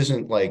 this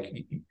isn't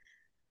like,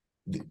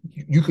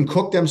 you can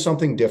cook them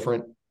something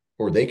different,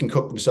 or they can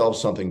cook themselves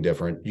something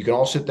different. You can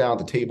all sit down at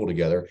the table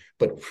together,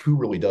 but who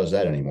really does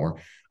that anymore?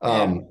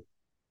 Yeah.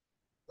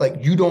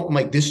 Like, you don't,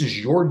 like, this is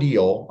your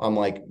deal. I'm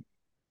like,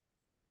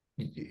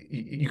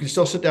 you can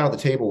still sit down at the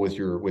table with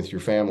your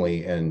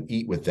family and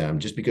eat with them.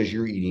 Just because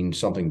you're eating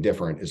something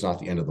different is not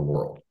the end of the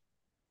world.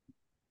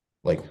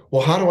 Like,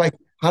 well, how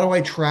do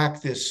I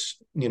track this,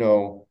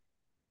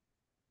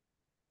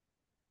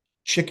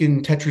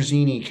 chicken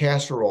tetrazzini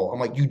casserole? I'm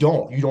like, you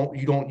don't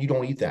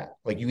eat that.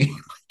 Like, you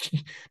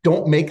eat,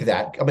 don't make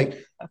that. I'm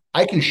like,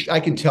 I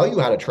can tell you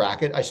how to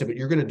track it. I said, but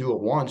you're going to do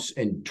it once,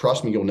 and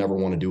trust me, you'll never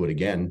want to do it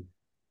again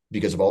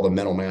because of all the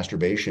mental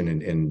masturbation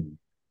and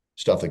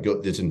stuff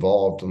that's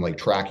involved in like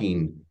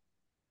tracking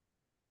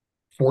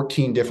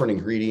 14 different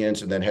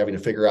ingredients and then having to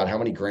figure out how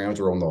many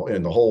grams are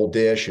in the whole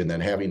dish, and then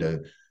having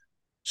to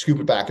scoop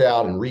it back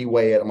out and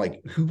reweigh it. I'm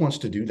like, who wants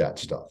to do that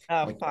stuff?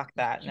 Oh, like, fuck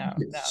that. No.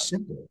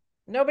 Simple.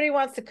 Nobody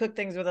wants to cook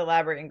things with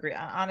elaborate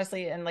ingredients,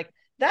 honestly. And like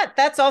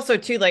that's also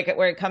too, like,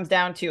 where it comes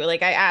down to,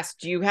 like, I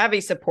asked, do you have a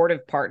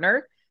supportive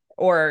partner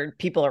or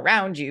people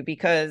around you?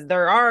 Because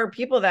there are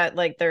people that,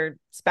 like, their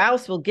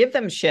spouse will give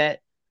them shit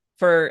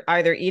for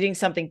either eating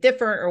something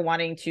different or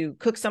wanting to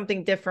cook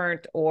something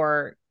different,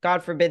 or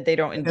God forbid they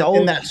don't indulge.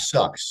 And that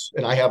sucks.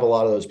 And I have a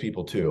lot of those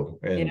people too.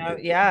 And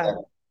yeah.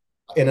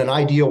 In an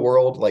ideal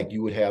world, like,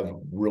 you would have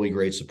really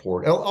great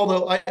support.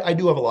 Although I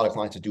do have a lot of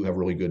clients that do have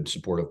really good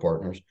supportive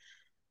partners.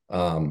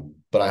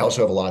 But I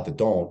also have a lot that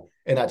don't,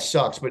 and that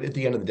sucks. But at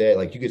the end of the day,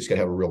 like, you just got to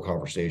have a real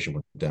conversation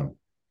with them.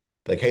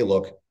 Like, hey,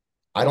 look,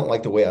 I don't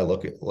like the way I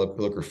look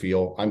or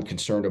feel. I'm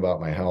concerned about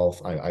my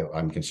health.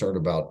 I'm concerned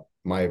about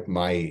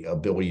my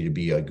ability to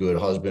be a good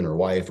husband or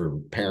wife or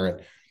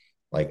parent.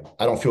 Like,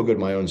 I don't feel good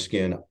in my own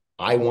skin.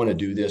 I want to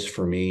do this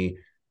for me.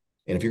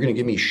 And if you're going to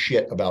give me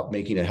shit about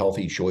making a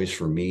healthy choice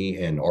for me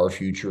and our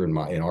future and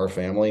our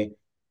family,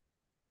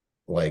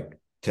 like,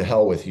 to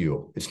hell with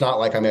you. It's not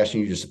like I'm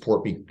asking you to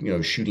support me,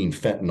 shooting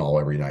fentanyl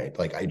every night.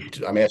 Like,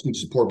 I'm asking you to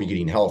support me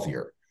getting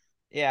healthier.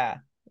 Yeah.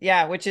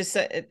 Yeah. Which is,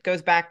 it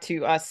goes back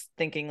to us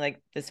thinking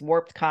like this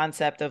warped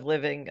concept of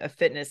living a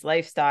fitness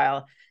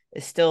lifestyle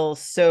is still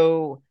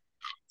so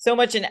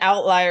much an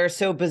outlier,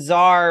 so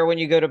bizarre when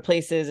you go to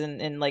places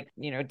in like,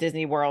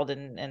 Disney World,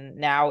 and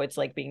now it's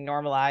like being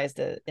normalized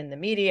in the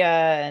media,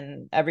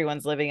 and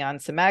everyone's living on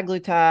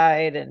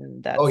semaglutide,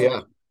 and that's, oh yeah.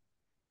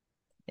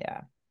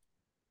 Yeah.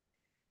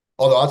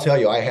 Although I'll tell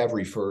you, I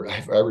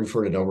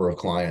referred a number of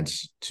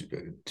clients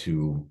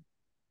to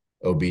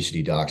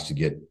obesity docs to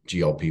get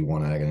GLP-1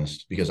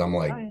 agonists, because I'm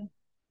like,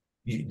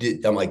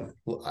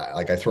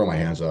 I throw my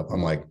hands up.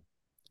 I'm like,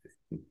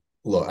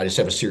 look, I just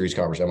have a serious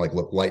conversation. I'm like,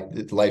 look,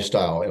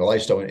 lifestyle and a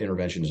lifestyle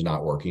intervention is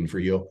not working for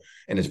you,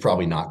 and it's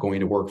probably not going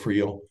to work for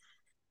you.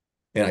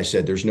 And I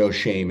said, there's no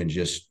shame in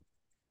just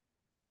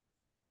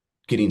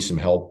getting some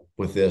help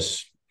with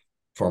this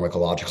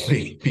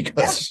pharmacologically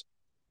because,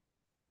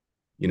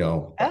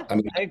 Yeah, I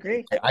mean, I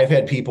agree. I've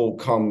had people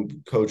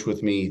come coach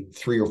with me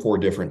 3 or 4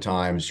 different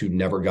times who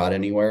never got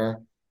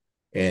anywhere.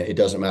 And it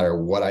doesn't matter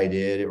what I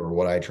did or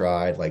what I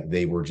tried, like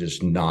they were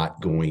just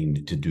not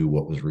going to do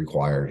what was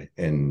required.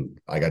 And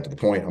I got to the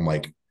point, I'm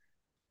like,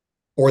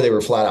 or they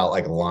were flat out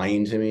like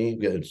lying to me.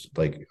 It's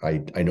like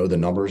I know the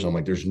numbers. I'm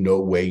like, there's no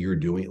way you're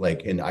doing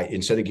like, and I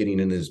instead of getting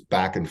in this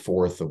back and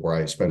forth of where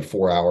I spend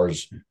 4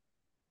 hours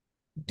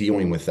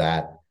dealing with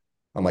that,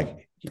 I'm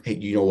like, hey,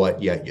 you know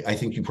what? Yeah, I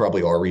think you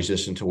probably are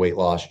resistant to weight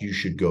loss. You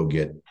should go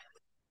get.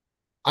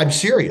 I'm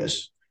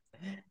serious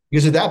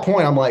because at that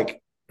point, I'm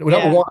like, well,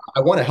 number Yeah. one,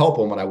 I want to help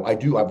them, and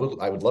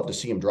I would love to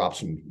see him drop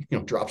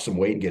some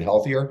weight and get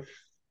healthier.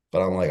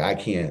 But I'm like, I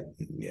can't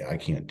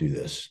do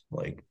this.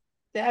 Like,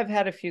 Yeah, I've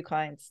had a few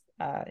clients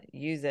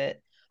use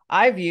it.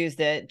 I've used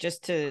it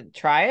just to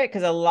try it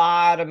because a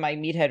lot of my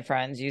meathead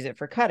friends use it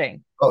for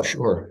cutting. oh,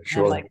 sure, And I'm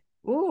sure. like,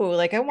 ooh,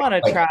 like I want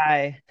to Like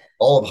try.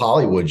 all of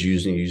Hollywood's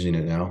using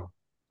it now.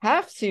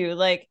 Have to.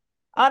 Like,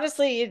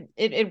 honestly,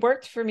 it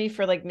worked for me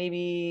for like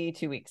maybe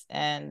 2 weeks.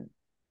 And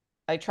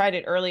I tried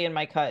it early in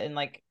my cut in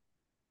like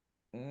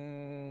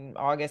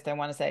August, I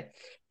want to say.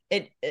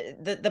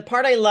 The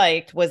part I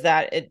liked was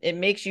that it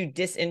makes you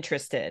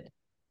disinterested.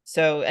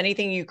 So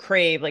anything you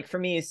crave, like for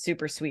me, is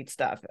super sweet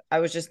stuff. I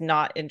was just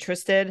not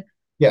interested.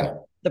 Yeah,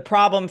 The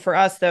problem for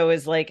us though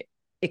is like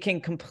it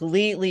can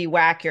completely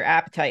whack your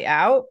appetite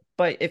out.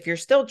 But if you're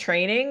still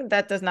training,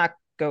 that does not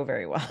go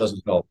very well.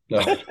 doesn't help.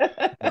 No, So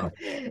no.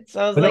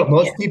 I was But no, like,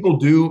 most yeah, people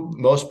do.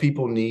 Most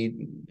people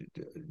need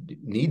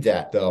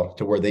that though,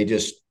 to where they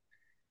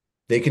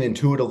can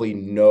intuitively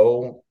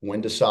know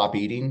when to stop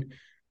eating,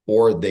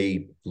 or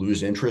they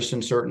lose interest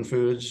in certain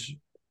foods,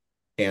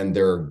 and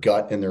their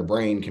gut and their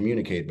brain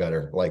communicate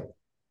better. Like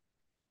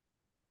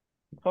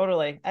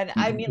totally. And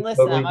I you mean,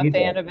 listen, totally I'm a need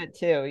fan that. of it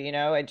too.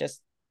 I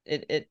just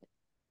it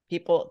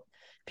people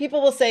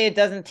people will say it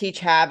doesn't teach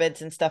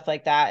habits and stuff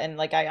like that. And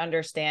like I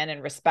understand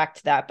and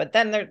respect that. But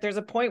then there's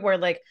a point where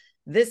like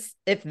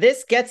if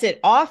this gets it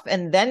off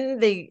and then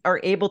they are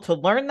able to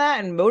learn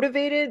that and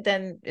motivated,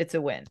 then it's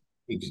a win.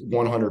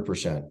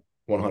 100%,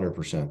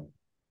 100%.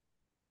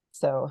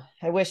 So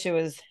I wish it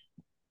was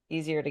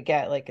easier to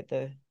get like at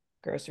the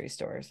grocery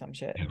store or some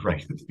shit.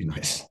 Right, it'd be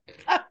nice.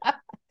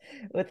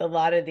 With a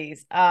lot of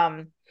these.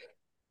 I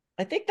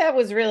think that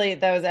was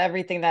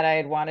everything that I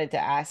had wanted to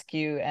ask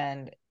you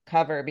and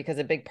cover because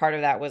a big part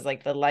of that was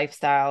like the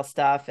lifestyle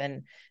stuff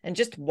and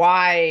just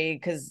why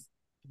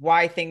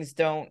things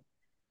don't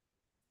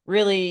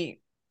really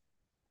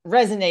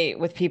resonate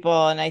with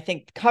people. And I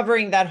think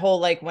covering that whole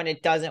like when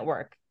it doesn't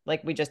work,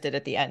 like we just did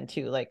at the end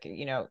too. Like,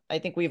 I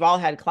think we've all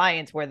had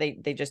clients where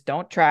they just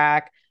don't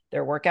track,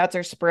 their workouts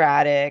are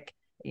sporadic.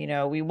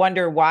 We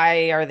wonder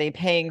why are they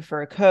paying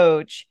for a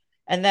coach?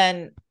 And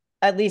then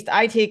at least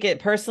I take it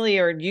personally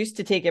or used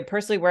to take it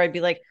personally where I'd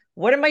be like,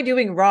 what am I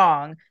doing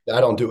wrong?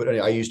 I don't do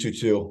it. I used to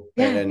too,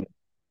 Yeah.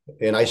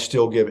 and I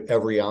still give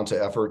every ounce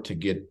of effort to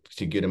get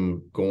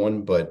him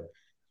going. But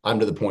I'm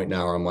to the point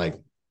now where I'm like,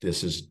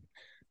 this has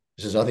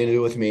nothing to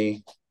do with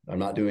me. I'm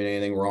not doing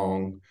anything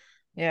wrong.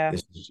 Yeah.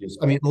 This is just,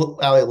 I mean,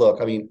 look, Allie,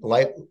 look, I mean,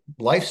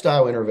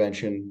 lifestyle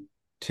intervention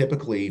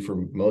typically for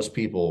most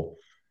people,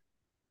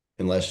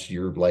 unless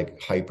you're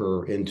like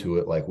hyper into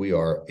it like we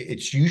are,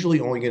 it's usually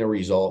only going to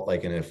result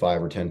like in a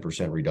 5 or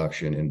 10%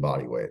 reduction in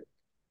body weight.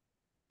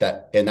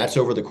 And that's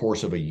over the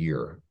course of a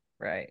year.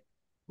 Right.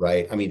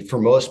 Right. I mean, for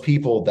most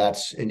people,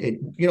 that's, and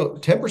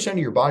 10% of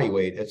your body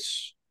weight,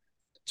 it's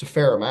a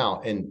fair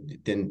amount. And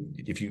then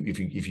if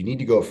you need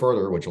to go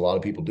further, which a lot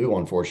of people do,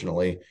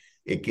 unfortunately,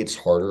 it gets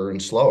harder and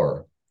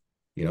slower.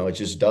 It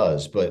just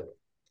does. But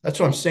that's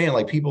what I'm saying.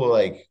 Like people are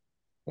like,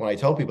 when I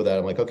tell people that,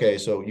 I'm like, okay,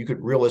 so you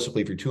could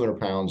realistically, if you're 200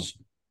 pounds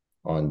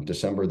on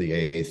December the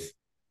 8th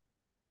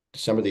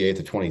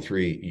of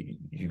 23,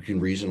 you can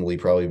reasonably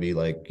probably be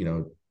like,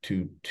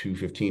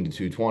 215 to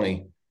 220.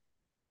 And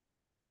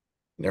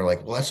they're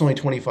like, well, that's only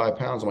 25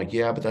 pounds. I'm like,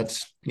 yeah, but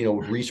that's,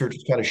 research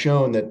has kind of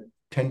shown that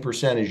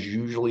 10% is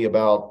usually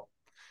about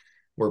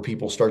where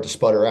people start to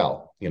sputter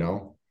out.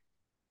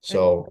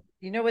 So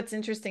What's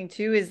interesting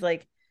too is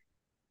like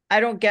I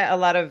don't get a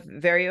lot of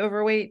very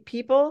overweight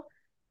people,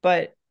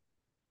 but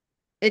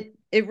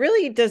it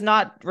really does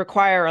not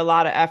require a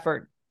lot of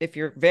effort if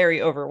you're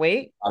very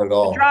overweight not at to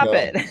all. drop No.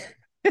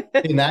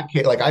 it. In that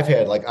case, like I've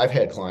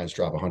had clients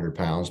drop 100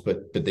 pounds,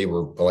 but they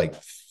were like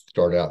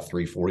started out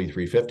 340,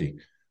 350.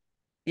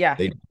 Yeah.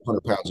 They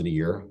 100 pounds in a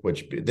year,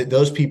 which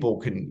those people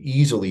can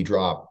easily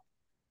drop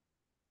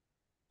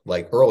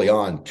like early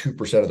on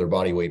 2% of their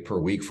body weight per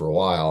week for a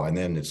while. And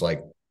then it's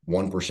like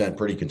 1%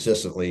 pretty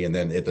consistently. And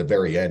then at the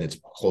very end, it's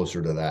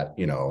closer to that,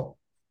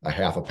 a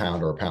half a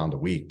pound or a pound a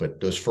week. But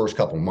those first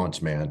couple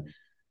months, man,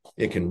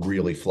 it can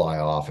really fly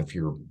off if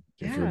you're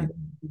Yeah.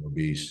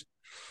 obese.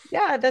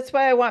 Yeah, that's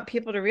why I want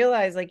people to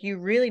realize like you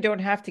really don't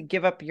have to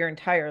give up your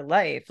entire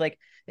life. Like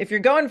if you're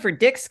going for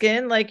dick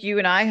skin like you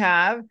and I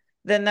have,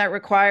 then that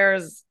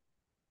requires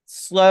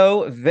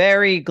slow,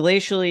 very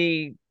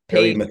glacially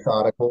Very paced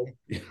methodical.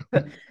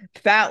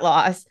 fat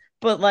loss.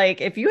 But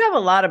like if you have a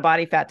lot of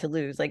body fat to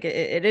lose, like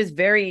it is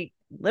very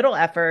little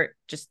effort.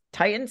 Just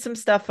tighten some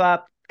stuff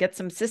up, get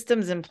some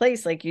systems in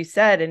place, like you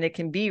said, and it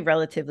can be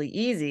relatively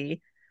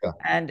easy. Yeah.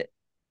 And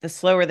the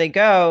slower they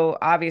go,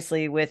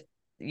 obviously, with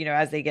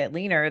as they get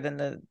leaner, then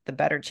the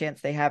better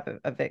chance they have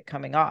of it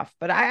coming off.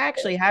 But I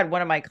actually had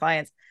one of my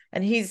clients,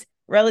 and he's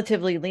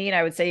relatively lean.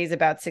 I would say he's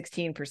about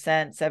 16%,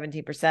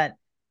 17%.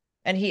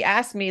 And he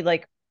asked me,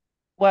 like,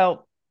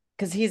 well,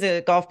 because he's a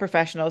golf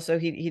professional, so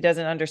he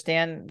doesn't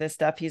understand this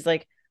stuff. He's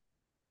like,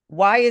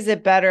 why is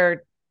it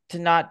better to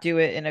not do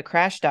it in a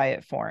crash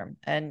diet form?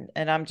 And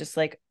I'm just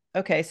like,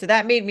 okay. So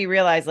that made me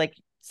realize like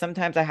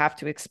sometimes I have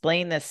to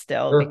explain this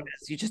still Sure.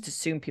 because you just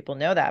assume people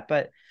know that.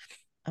 But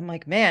I'm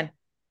like, man,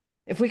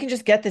 if we can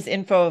just get this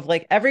info of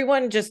like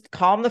everyone just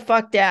calm the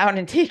fuck down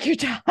and take your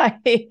time.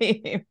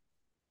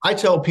 I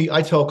tell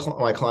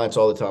my clients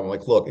all the time, I'm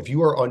like, look, if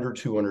you are under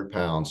 200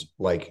 pounds,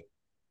 like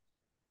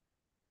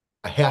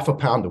a half a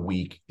pound a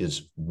week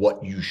is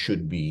what you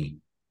should be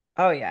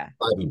Oh yeah.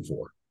 striving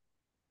for.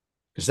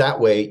 Because that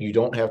way you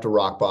don't have to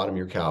rock bottom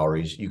your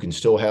calories. You can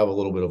still have a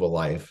little bit of a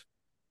life.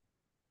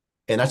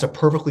 And that's a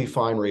perfectly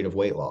fine rate of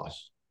weight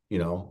loss,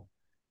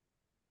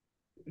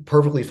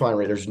 perfectly fine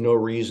rate. There's no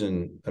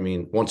reason. I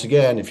mean, once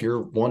again, if you're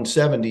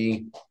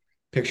 170,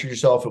 picture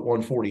yourself at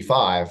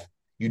 145,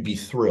 you'd be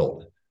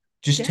thrilled.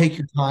 Just Yeah. take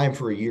your time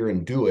for a year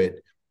and do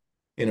it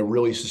in a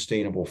really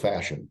sustainable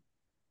fashion.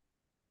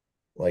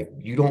 Like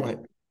you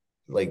don't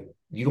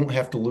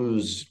have to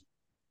lose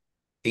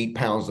 8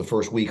 pounds the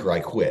first week or I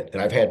quit.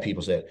 And I've had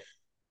people say,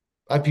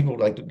 I have people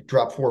like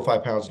drop 4 or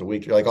 5 pounds in a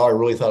week. You're like, oh, I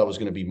really thought it was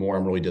going to be more.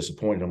 I'm really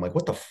disappointed. I'm like,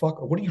 what the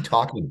fuck? What are you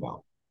talking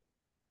about?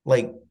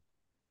 Like,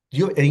 do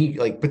you have any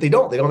like? But they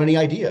don't. They don't have any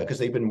idea because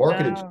they've been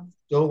marketed No.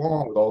 so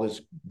long with all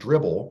this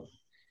dribble.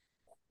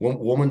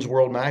 Woman's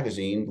World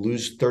magazine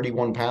lose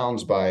 31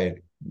 pounds by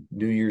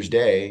New Year's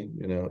Day.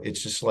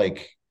 It's just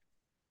like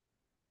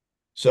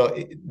so.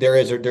 There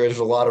is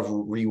a lot of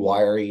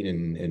rewiring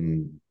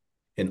and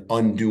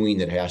undoing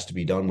that has to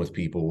be done with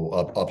people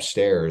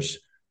upstairs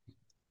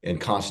and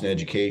constant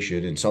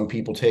education. And some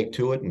people take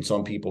to it and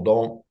some people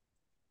don't.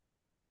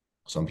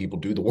 Some people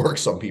do the work,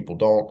 some people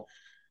don't.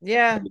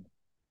 Yeah. You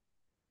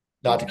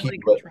Not to can keep, only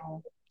but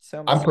control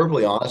so much. I'm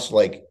perfectly honest.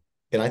 Like,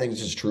 and I think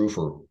this is true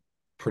for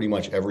pretty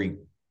much every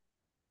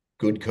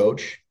good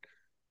coach.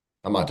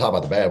 I'm not talking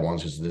about the bad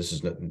ones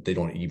because they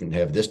don't even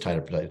have this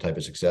type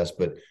of success.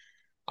 But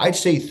I'd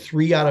say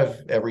 3 out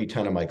of every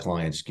 10 of my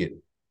clients get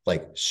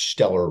like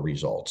stellar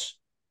results,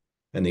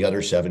 and the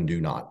other 7 do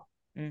not.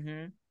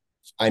 Mm-hmm.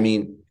 I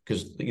mean,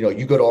 because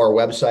you go to our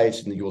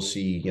websites and you'll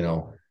see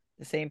The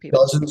same people.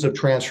 dozens of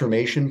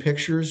transformation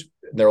pictures.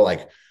 And they're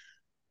like,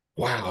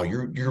 "Wow,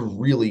 you're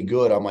really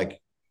good." I'm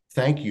like,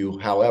 "Thank you."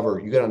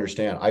 However, you got to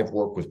understand, I've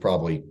worked with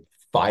probably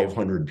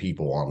 500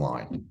 people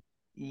online.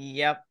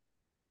 Yep.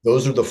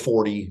 Those are the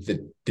 40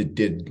 that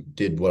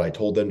did what I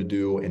told them to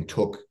do and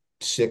took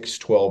 6,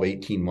 12,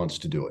 18 months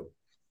to do it.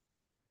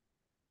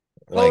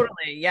 Like,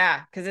 Totally.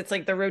 Yeah. Because it's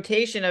like the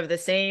rotation of the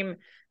same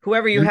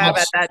whoever you you're have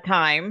not at that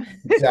time.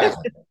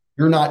 exactly.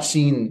 You're not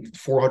seeing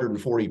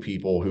 440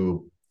 people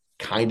who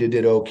kind of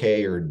did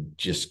okay or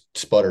just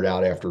sputtered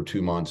out after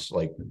 2 months.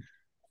 Like,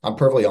 I'm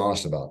perfectly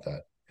honest about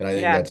that. And I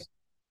think Yeah.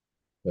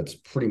 that's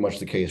pretty much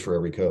the case for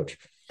every coach.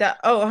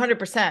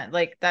 100%.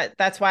 Like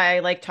that's why I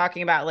like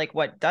talking about like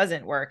what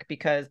doesn't work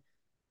because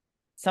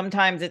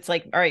sometimes it's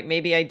like, all right,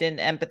 maybe I didn't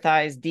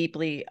empathize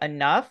deeply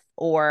enough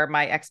or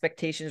my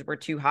expectations were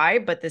too high,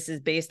 but this is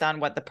based on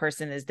what the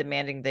person is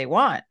demanding they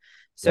want.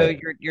 So Right.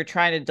 you're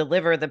trying to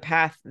deliver the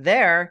path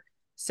there.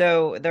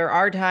 So there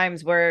are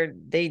times where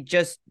they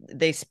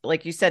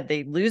like you said,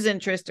 they lose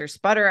interest or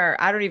sputter or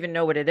I don't even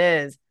know what it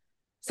is.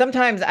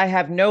 Sometimes I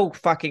have no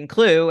fucking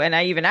clue and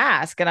I even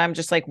ask and I'm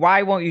just like,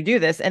 why won't you do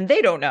this? And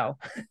they don't know.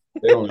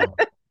 They don't know.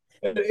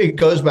 It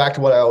goes back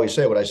to what I always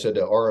say, what I said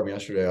to Aram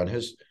yesterday on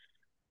his.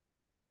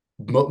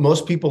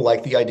 Most people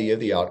like the idea of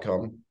the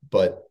outcome,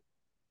 but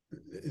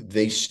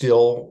they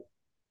still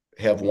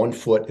have one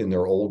foot in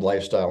their old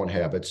lifestyle and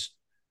habits,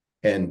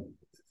 and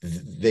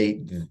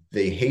they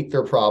hate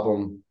their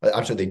problem.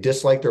 I'm sorry, they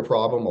dislike their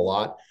problem a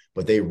lot,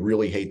 but they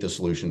really hate the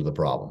solution to the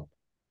problem.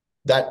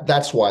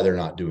 That's why they're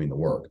not doing the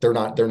work. They're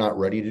not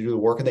ready to do the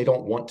work, and they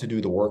don't want to do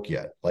the work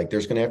yet. Like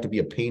there's going to have to be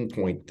a pain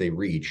point they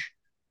reach,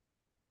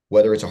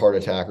 whether it's a heart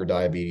attack or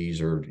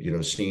diabetes or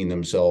seeing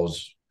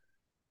themselves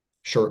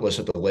shirtless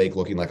at the lake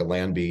looking like a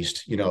land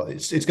beast.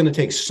 It's going to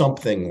take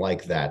something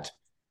like that,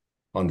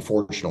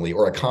 unfortunately,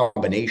 or a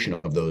combination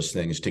of those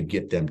things to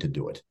get them to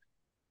do it.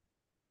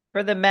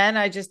 For the men,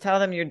 I just tell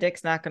them your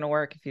dick's not going to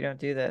work if you don't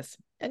do this.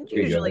 And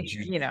There you go.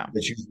 usually,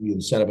 That's usually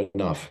incentive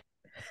enough.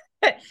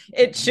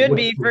 it should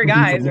be for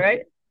guys, Me. right?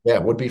 Yeah,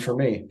 it would be for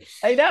me.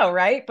 I know,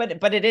 right?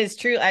 But it is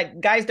true.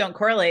 Guys don't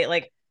correlate.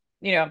 Like,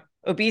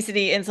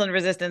 obesity, insulin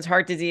resistance,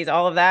 heart disease,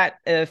 all of that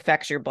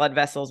affects your blood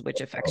vessels,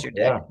 which affects your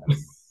day.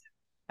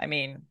 I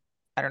mean,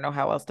 I don't know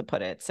how else to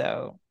put it.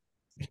 So,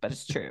 but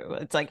it's true.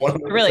 It's like,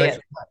 it really is.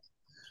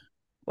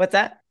 What's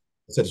that?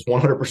 I said it's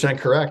 100%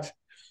 correct.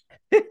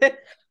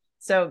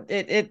 So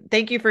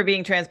thank you for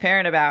being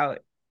transparent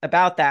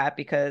about that,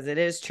 because it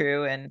is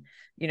true. And,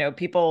 you know,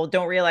 people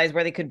don't realize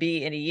where they could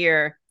be in a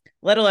year,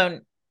 let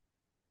alone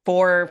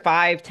 4,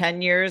 5,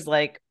 10 years.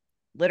 Like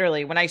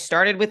literally when I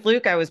started with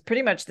Luke, I was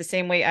pretty much the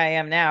same way I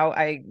am now.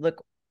 I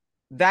look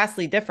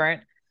vastly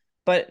different,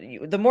 but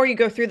the more you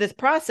go through this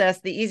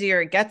process, the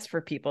easier it gets for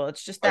people.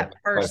 It's just that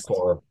first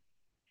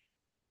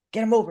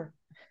get them over.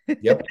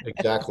 Yep,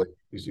 exactly.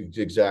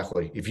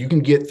 Exactly. If you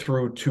can get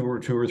through two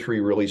or three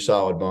really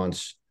solid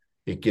months,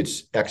 it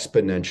gets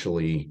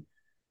exponentially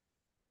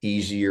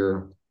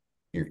easier.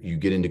 You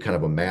get into kind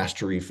of a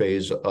mastery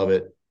phase of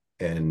it,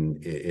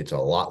 and it's a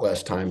lot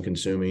less time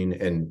consuming.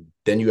 And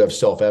then you have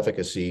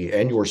self-efficacy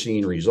and you're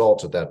seeing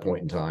results at that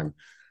point in time.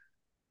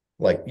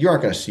 Like you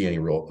aren't going to see any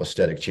real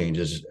aesthetic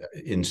changes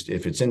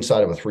if it's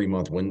inside of a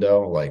 3-month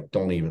window. Like,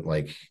 don't even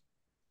like.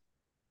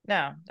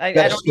 No, I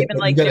don't even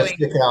like doing.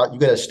 You got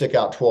to stick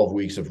out 12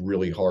 weeks of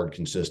really hard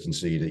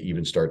consistency to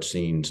even start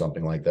seeing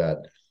something like that.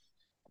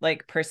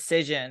 Like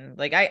precision.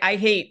 Like I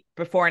hate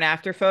before and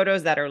after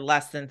photos that are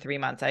less than 3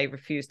 months. I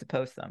refuse to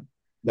post them.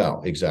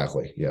 No,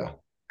 exactly. Yeah.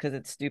 Because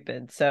it's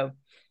stupid. So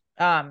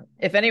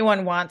if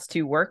anyone wants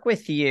to work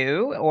with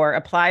you or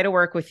apply to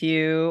work with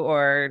you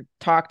or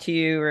talk to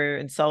you or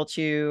insult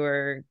you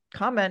or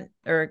comment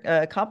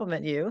or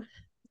compliment you,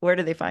 where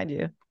do they find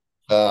you?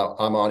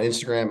 I'm on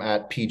Instagram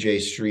at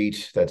PJ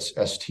Striet. That's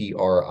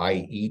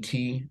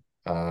STRIET.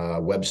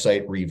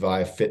 Website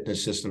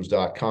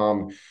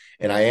revivefitnesssystems.com.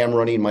 And I am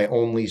running my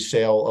only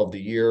sale of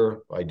the year.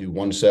 I do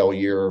one sale a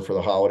year for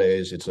the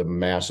holidays. It's a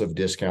massive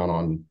discount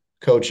on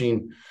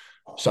coaching.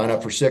 Sign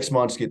up for 6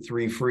 months, get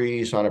 3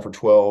 free. Sign up for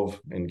 12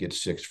 and get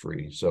 6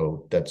 free.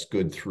 So that's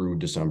good through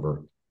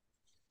December.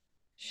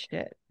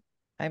 Shit.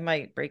 I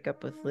might break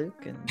up with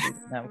Luke and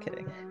no, I'm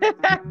kidding.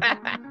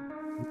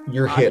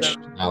 You're awesome. Hitched,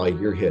 Allie.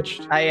 You're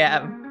hitched. I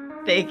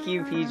am. Thank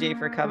you, PJ,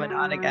 for coming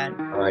on again.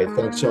 All right.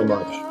 Thanks so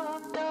much.